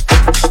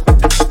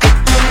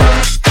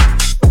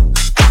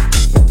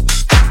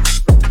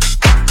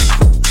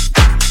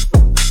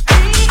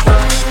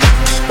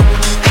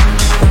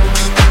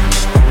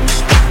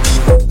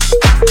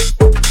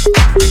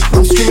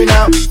 I'm screaming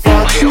out, fuck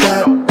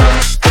that.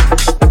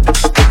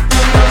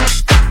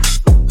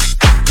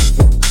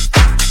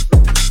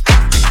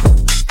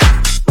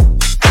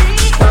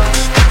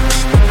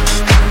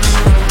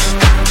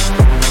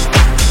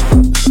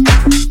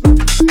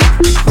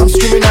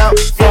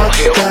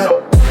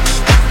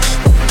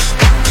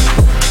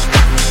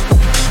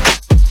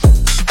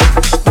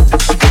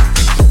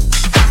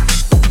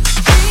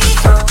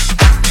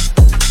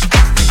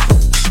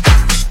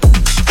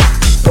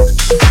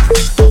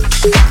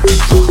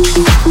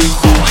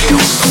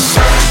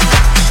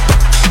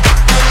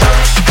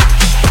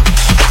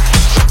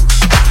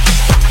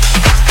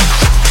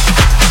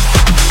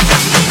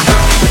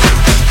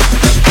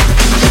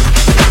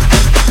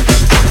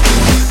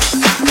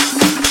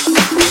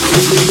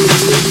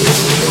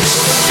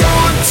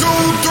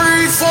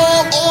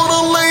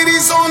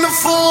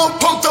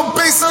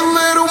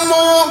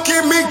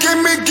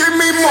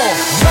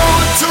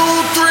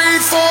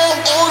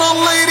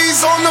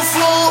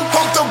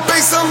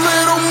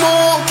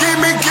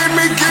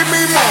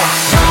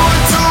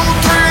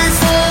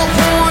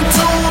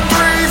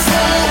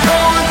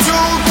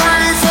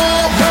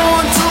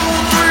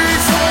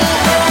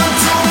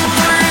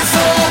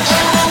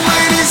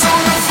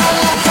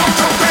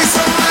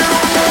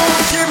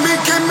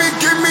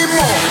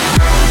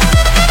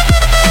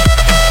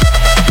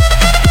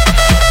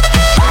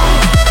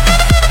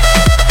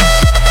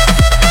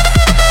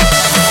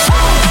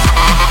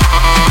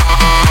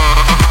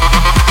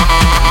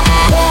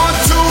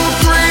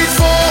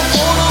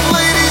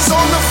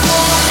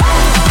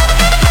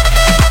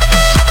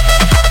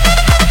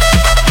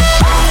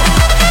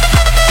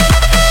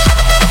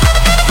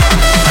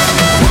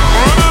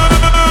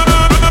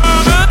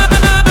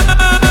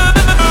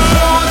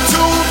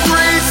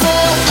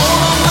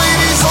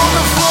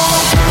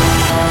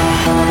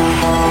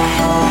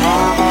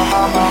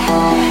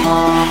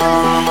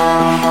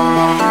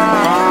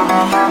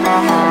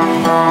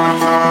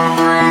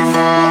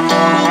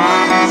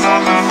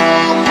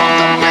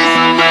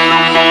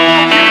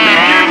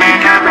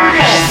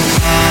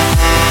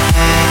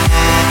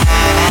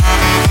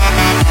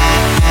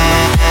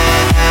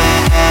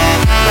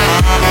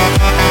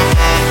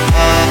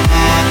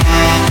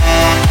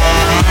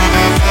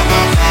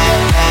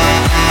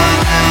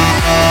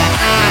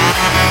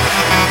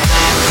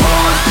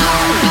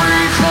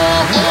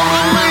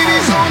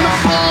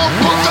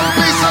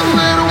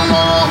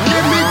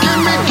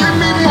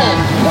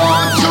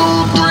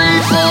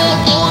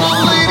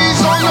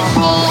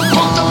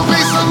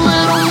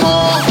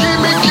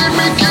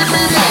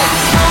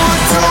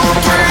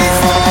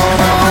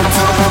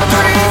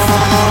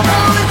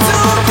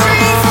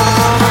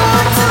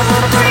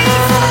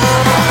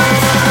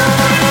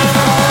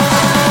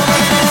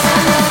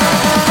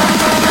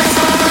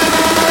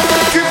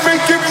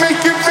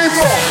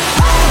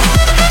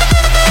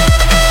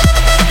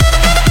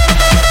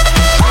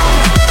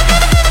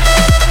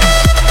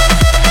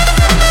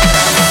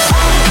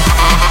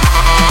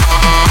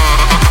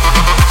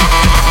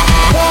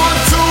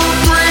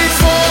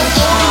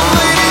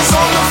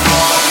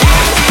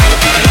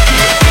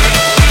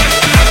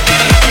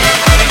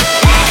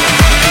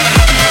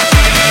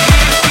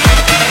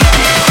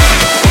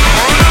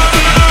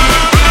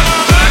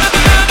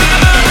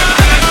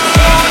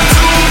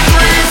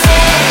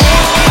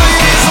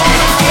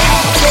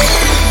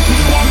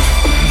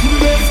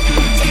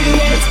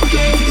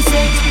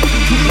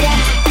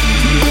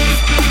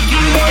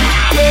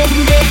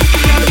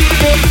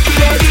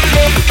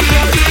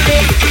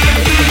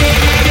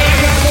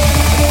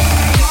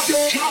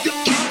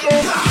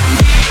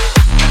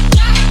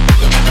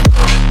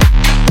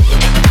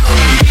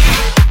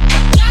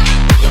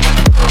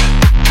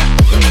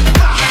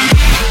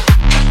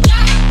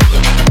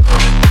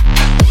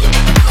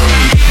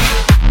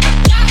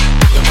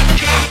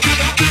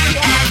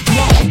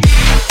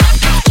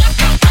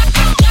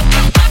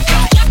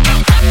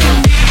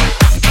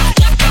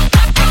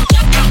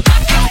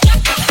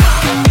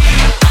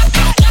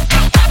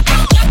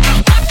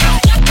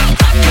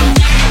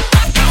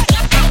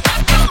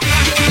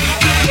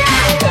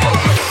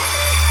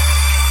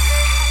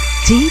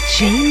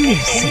 DJ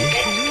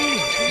Nyuszi.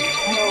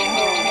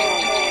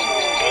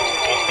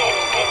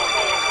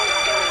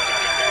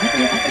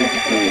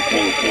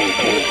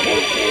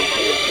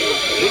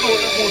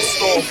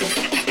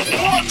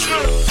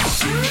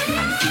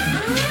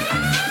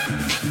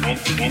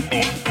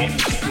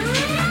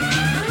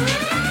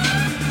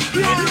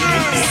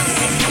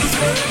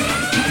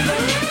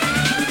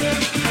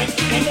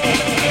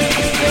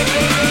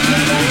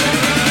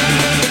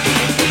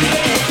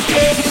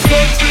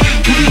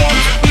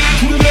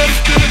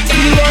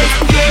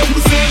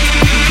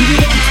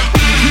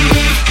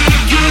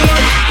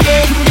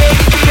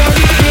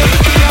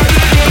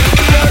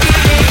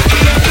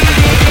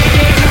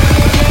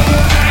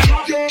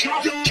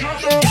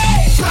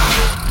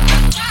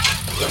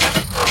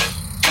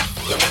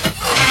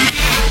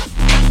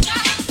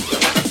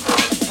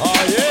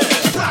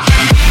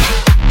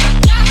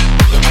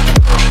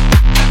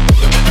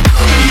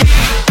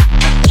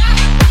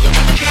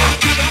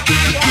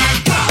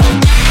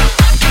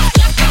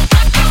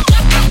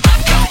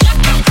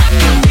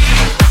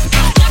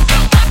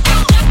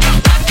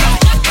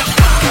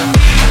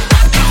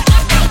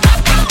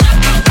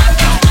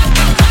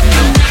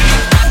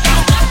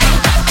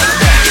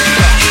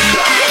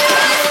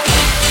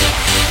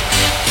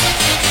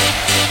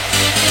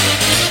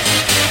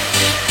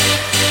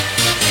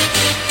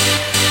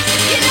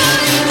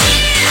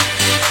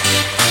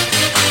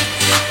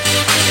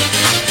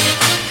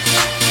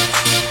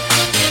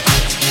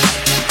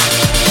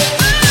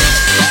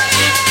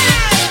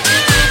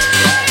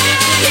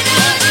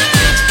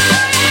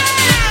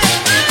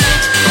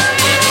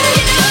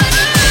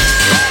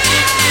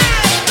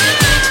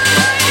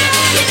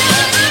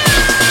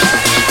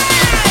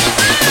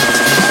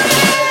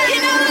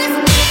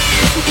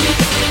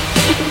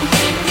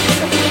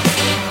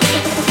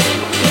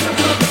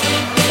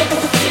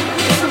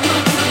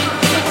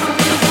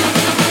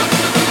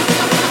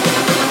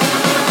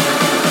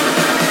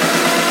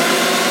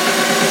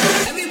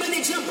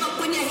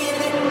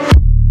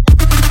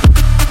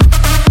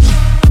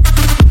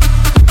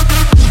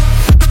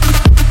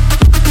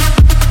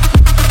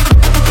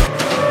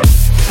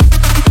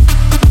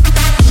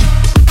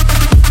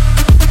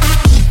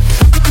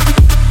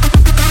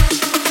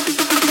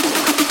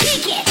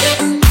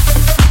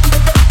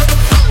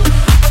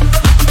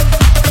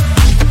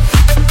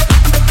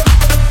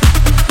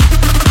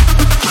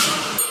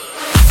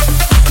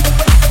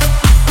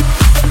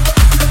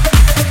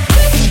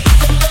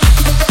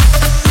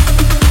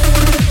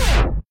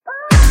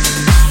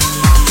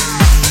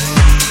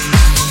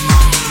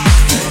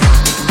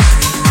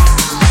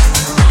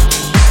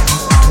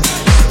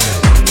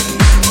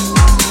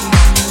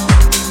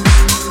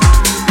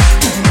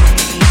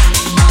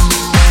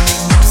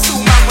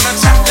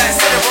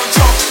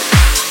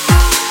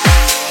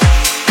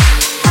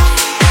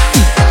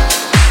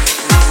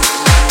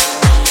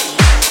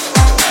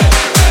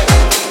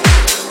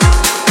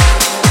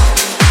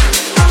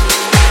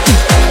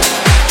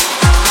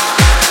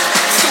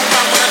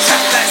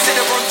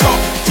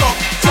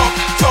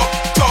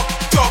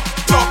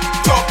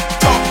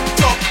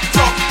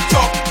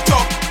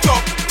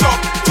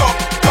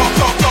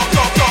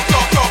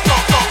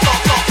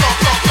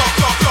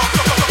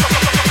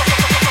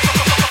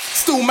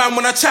 Man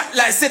wanna chat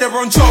like sit there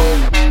on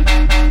top.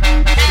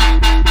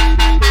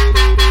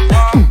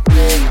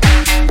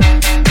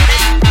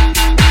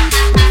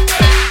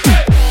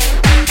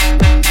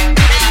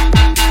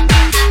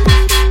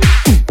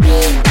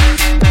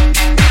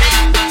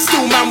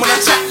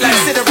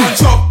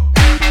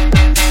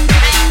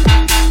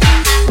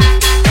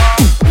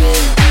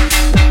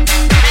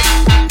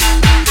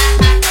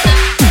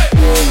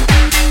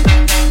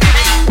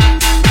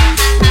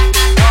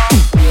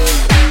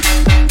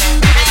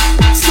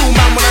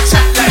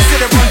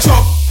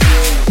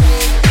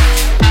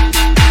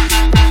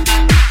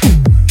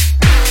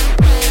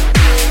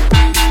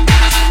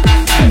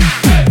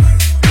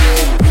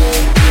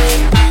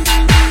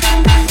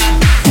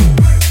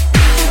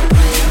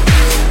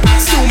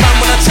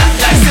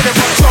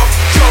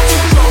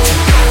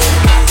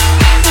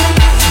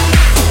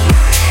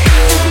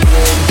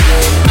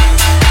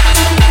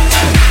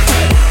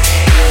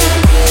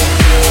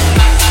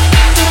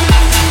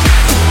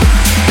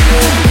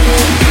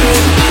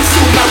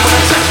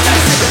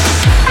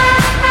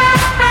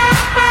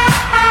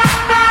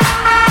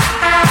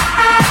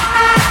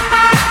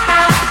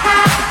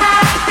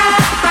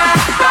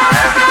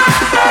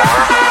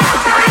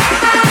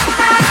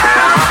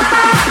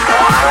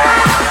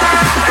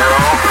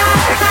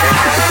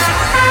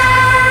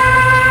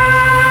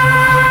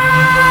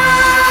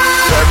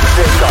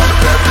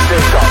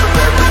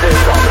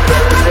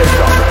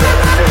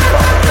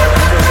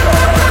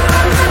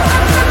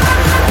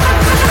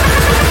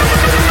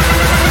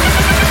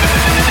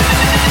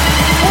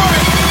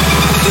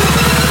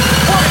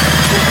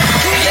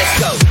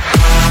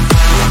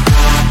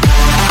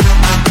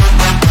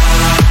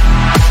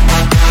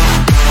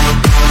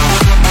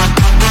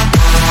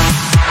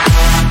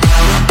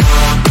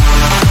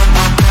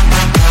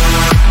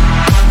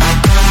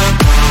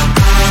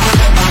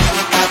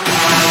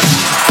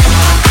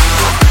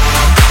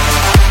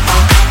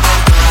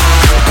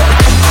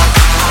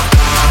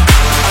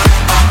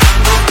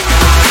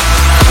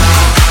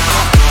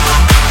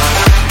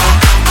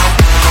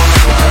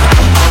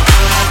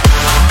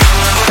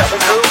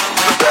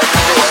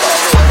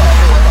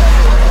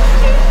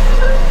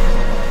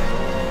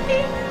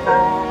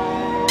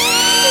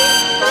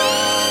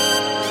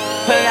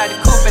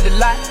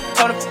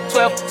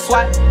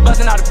 SWAT,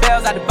 busting all the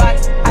bells out the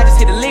box. I just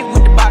hit a lick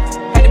with the box,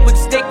 had to put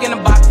the stick in the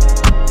box.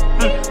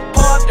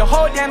 Pour up the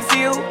whole damn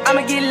seal,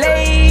 I'ma get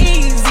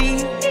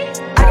lazy.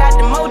 I got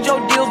the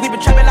mojo deals, we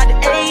been trapping like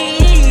the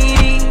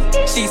 80s.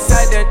 She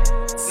said that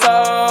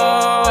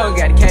so,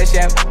 got the cash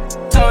out.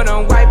 Told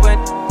them white, but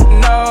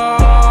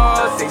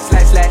no, say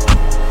slash slash.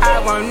 I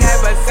won't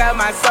never sell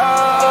my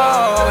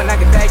soul, and I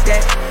can take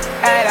that.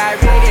 And I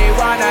really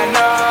wanna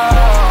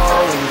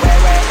know where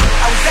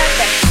I was at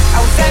that, I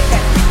was at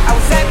that, I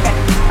was at that,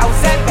 I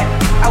was at that,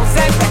 I was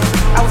at that,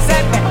 I was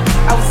at that,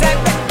 I was at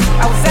that,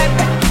 I was at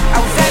that, I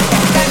was at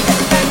that.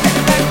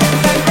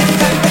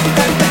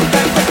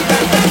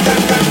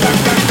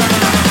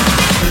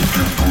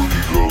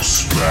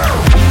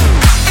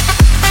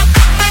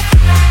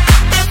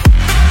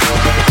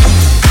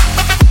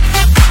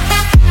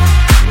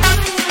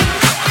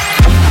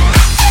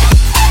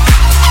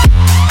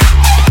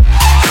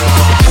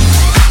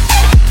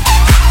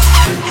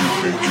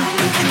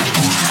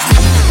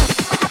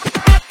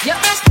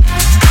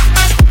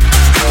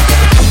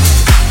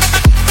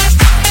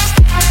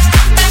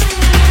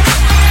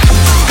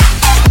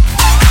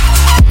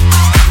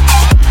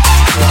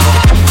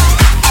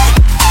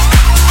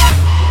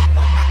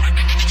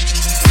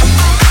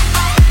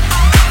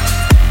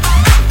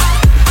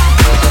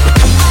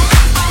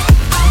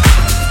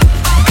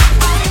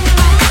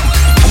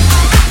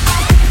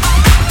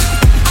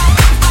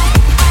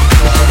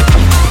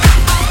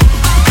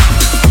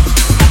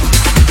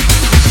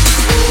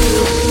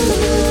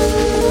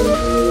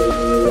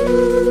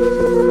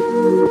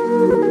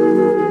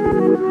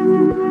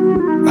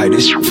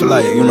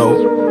 Like, you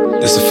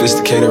know, the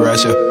sophisticated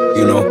ratchet,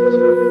 you know,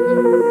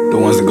 the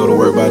ones that go to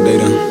work by day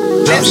then.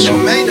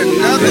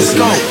 Let's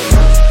go.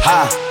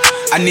 Ha.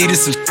 I needed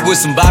some with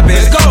some bop in it.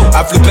 Let's go.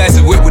 I flew past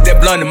the whip with that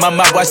blunt in my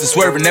mouth, watched it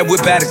swerving. That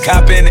whip had a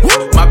cop in it.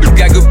 My bitch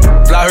got good,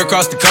 fly her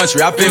across the country.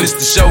 I finished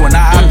the show and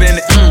I hop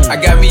in it. I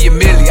got me a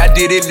milli, I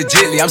did it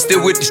legitly. I'm still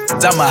with the shit,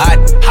 I'm a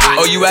hot.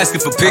 Oh, you asking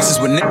for pictures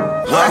with nigga?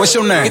 What's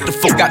your name? Get the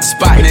fuck out the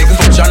spot, nigga.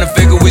 Tryna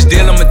figure which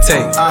deal I'ma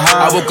take.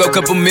 I woke up,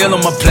 couple meal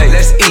on my plate.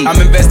 Let's eat.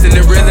 I'm investing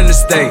in real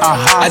estate.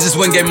 I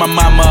just went and gave my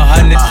mama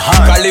 100.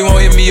 Probably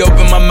won't hear me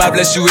open my mouth,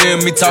 bless you hear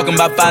me talking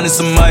about finding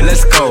some money.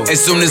 Let's go.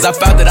 As soon as I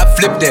found that, I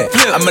flipped that.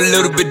 I'm a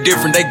little bit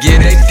different, they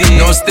get it.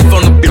 No, I'm stiff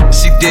on the bitch,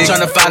 she dig.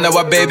 Tryna find out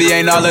why baby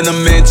ain't all in the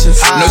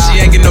mentions. No, she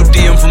ain't get no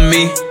DM from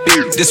me.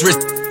 This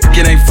wrist,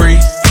 it ain't free.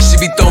 She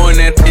be throwing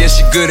that, yeah,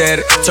 she good at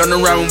it. Turn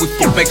around when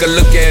we make her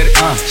look at it.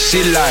 She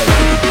like,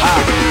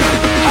 ha,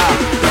 ha, ha,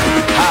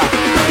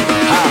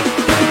 ha,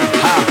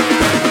 ha,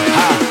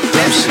 ha.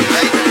 Damn shit.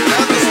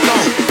 Let's go,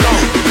 go,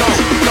 go,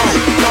 go,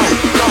 go,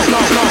 go, go,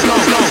 go, go,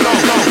 go,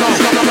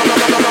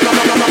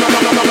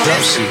 go.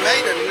 Damn shit.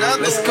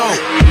 Let's go.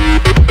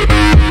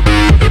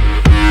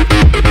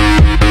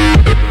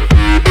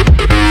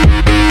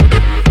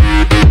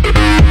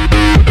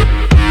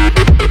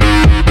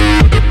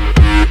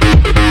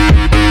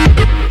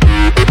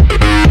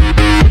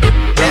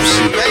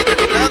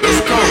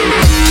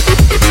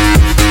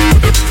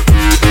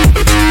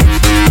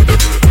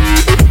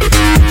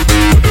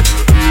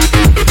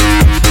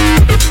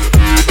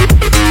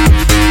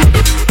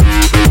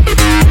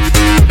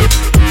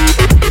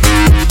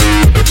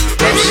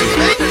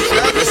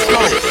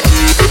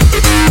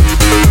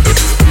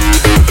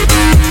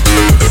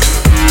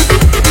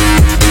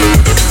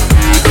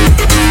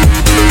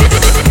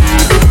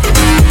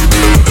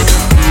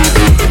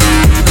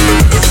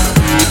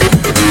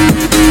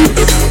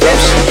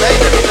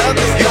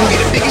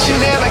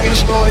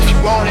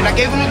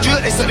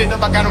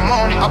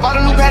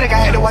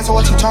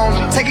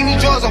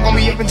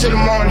 Till the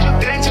morning.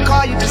 It ain't your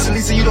car, you just a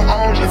lease, so you don't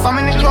own it. If I'm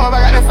in the club,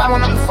 I got that 5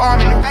 when I'm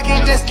performing. The back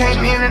end just came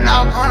in and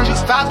out on me.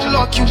 Styles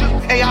below cute,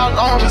 hey, how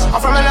long is? I'm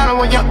from Atlanta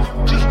when young,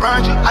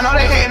 run. I know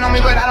they hating on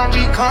me, but I don't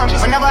read comments.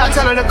 Whenever I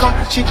tell her to come,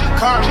 she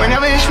comes.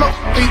 Whenever it's smoke,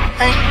 we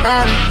ain't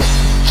running.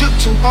 Shoot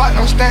too hard,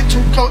 don't stand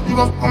too close, you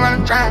gon' fuck around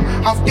and drown.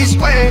 Off this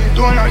way,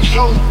 doing all these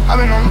shows. I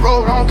been on the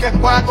road, I don't care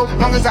where I go,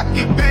 long as I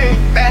get paid.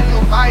 Bad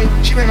little vibe,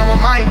 she been on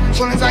my mind.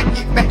 Soon as I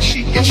get back,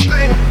 she get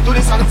straight. Do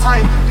this all the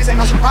time, this ain't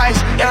no surprise.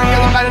 Yeah, I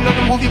hear about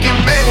another movie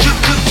getting made. Shoot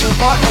too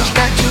hard, don't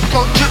stand too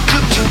close. Shoot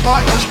too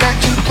hard, don't stand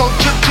too close.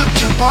 Shoot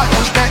too hard,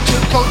 don't stand too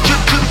close. Shoot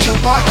too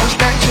hard, don't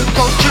stand too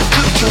close.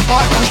 Shoot too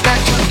hard, don't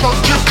stand too close.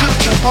 Shoot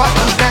too hard,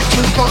 don't stand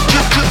too close.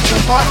 Shoot too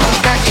hard, don't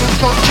stand too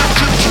close.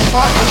 Shoot too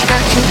hard, don't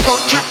stand too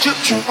close. Shoot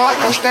too hard,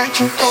 don't stand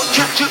too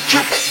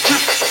close.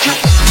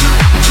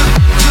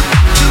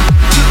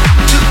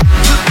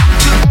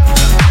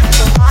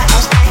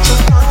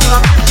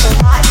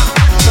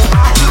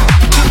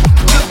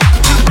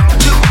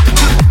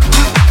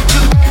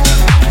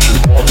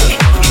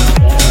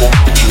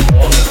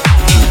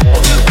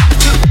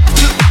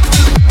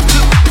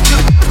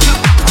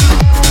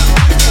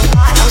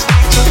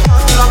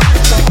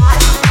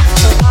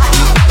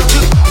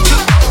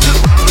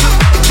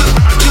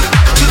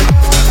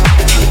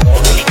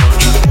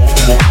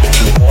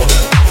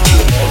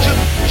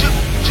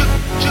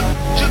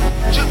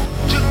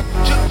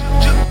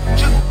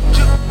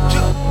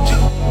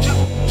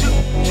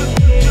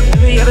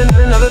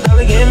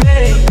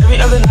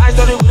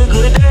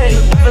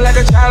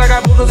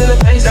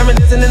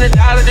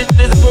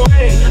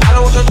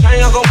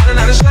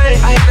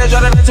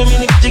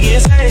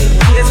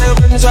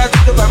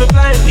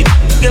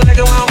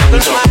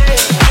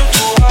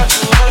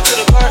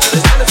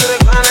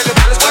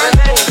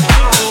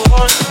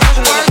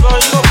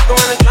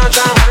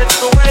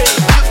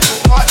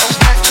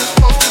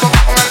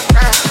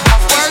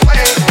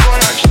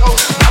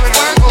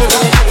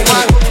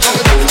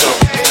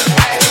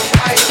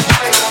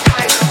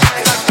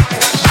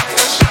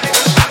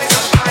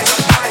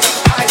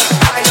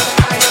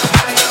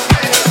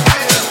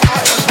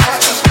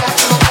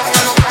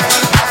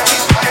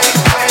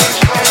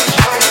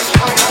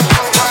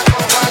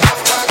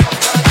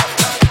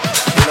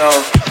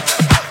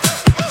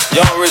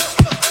 young rich.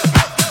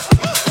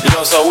 You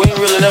know, so we ain't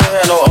really never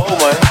had no old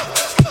money.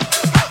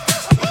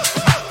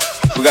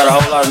 We got a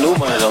whole lot of new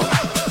money though.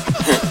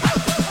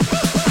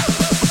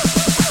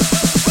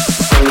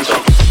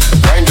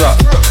 Raindrop,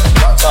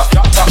 drop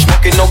top,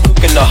 smoking, no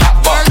cooking, the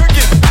hot box.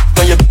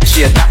 On your bitch,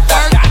 yeah,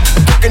 dot.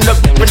 Cooking up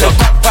in the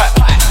hot pot.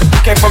 We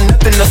came from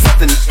nothing to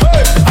something.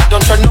 I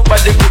don't trust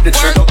nobody with the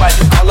trick.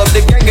 All of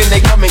the gang and they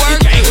come and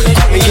get gang.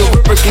 Me a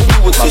river can do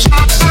with this.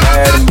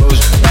 Bad and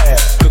bullshit.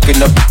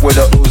 Cooking up with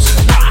a ooze.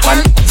 My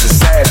niggas is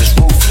savage,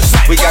 ruthless.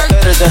 We got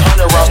letters and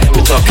 100 rounds.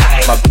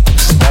 My bitch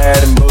is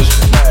bad and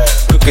bullshit.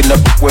 Cooking up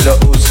with a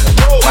ooze.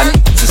 My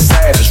niggas is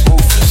savage,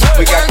 ruthless.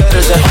 We got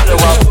letters and 100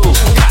 rounds.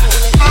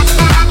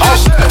 Oh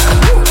shit.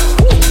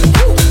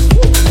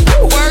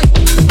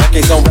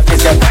 Records on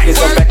records, got records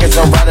on records.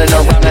 I'm riding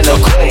around in a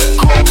cool.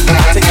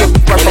 Take your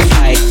breath from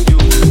me.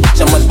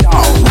 I'm a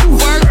dog.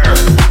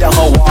 Down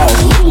her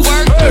walls.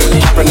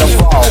 Hop in the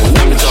fall.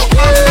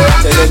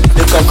 Say that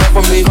they come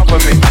for me.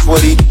 That's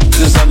what he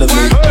is under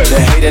me. The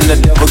hate and the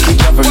devil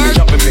keep jumping me.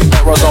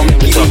 Arrows on me,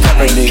 keep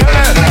covering me.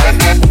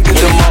 We do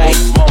the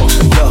most.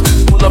 Yeah,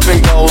 pull up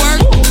and go.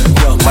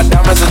 Yeah, my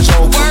diamonds are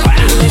choke.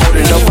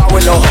 Holding up, I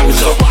with no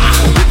hoes.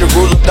 With the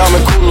ruler,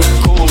 diamond cooler.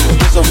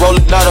 It's a roller,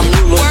 not a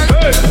mule.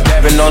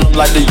 Dabbing on them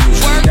like the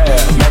usual.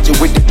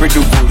 Magic with the pretty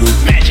voodoo.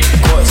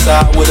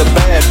 Courtside with a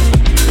bad.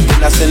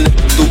 Then I send it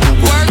through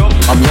Google.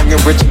 I'm young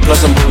and rich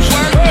plus I'm bougie.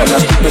 I'm not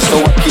stupid, so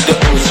I keep the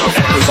ooze.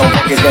 It's on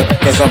records, got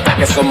records on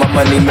records, so my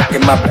money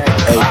making my bank.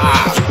 Hey,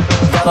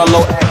 got a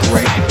low act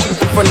rate.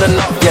 From the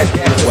north, yeah,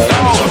 that way.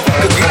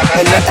 Cookie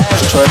in the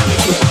ashtray.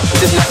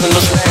 Just nothing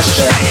no smash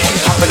that.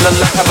 Hop in the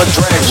left, have a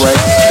drag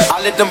race. I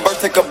let them birds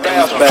take a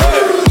bath back.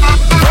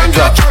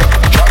 Raindrop,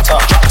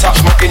 drop top,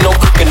 smoking, no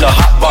cooking, the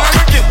hot box.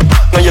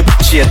 On your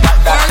bitch, yeah,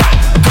 dot.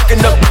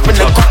 Cooking up in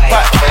the cook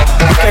pot.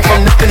 Came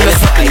from nothing to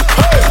something.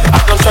 I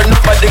don't trust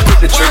nobody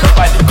with the trick.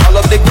 Call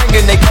up the gang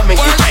and they come and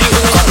get you.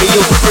 Call me a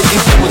whipper, you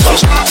do with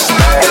this.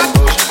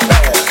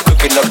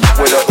 Cooking up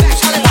with a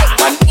ooze.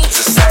 My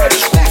niggas is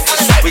savage.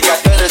 We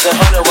got letters and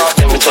 100 rounds.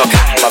 Let me talk.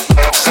 My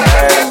bitch is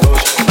bad and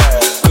bullshit.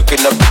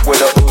 Cooking up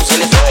with a ooze.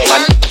 My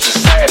niggas is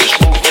savage.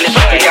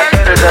 We got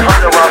letters and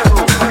 100 rounds.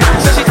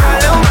 Said she got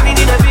a little money,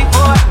 need a big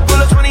boy. Pull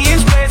up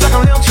 20-inch blades like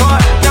I'm Lil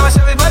Troy. Now it's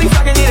everybody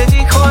fucking need a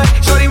decoy.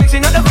 Shorty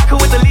mixing up the vodka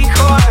with the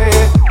liquor.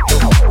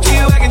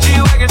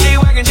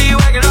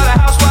 G-Wagon, all the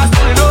housewives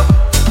pulling up.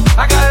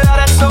 I got a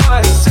lot of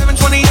toys.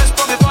 720 years,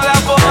 probably fall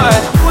out, boy.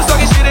 Who was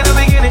talking shit in the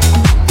beginning?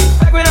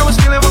 Back when I was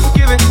feeling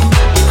unforgiving.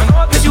 I know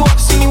I pissed you off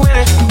to see me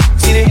winning.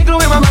 See the hit glue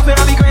in my mouth and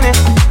I be grinning.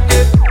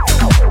 Yeah.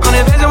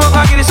 100 bands in my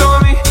pocket, it's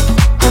on me.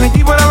 100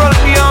 deep when I roll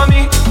it, be on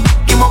me.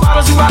 Get more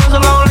bottles, you bottles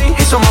are lonely.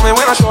 It's a moment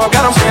when I show up,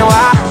 God, I'm saying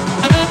why.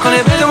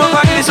 100 bands in my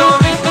pocket, it's on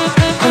me.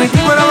 100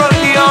 deep when I roll it,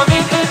 be on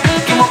me.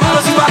 Get more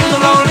bottles, you bottles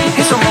are lonely.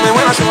 It's a moment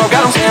when I show up,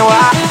 God, I'm saying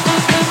why.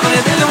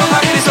 100 bands in my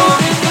pocket, it's on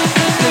me.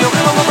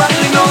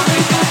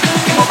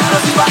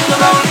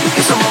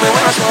 It's a moment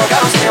when I show up, I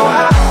don't say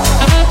why.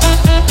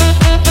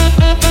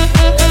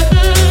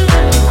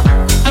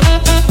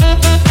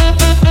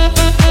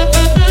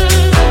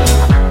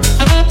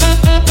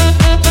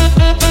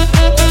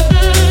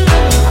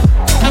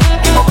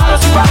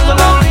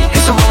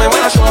 It's a moment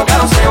when I show up, I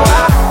don't say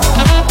why.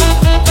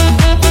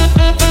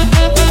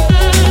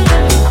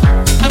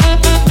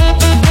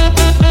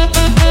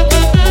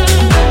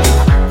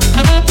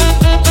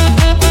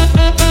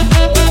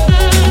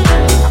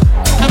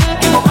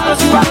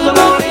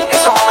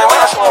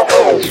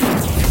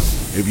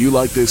 If you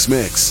like this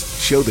mix,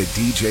 show the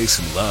DJ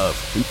some love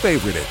and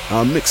favorite it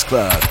on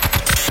Mixcloud.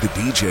 The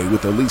DJ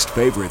with the least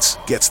favorites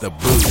gets the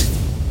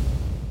boot.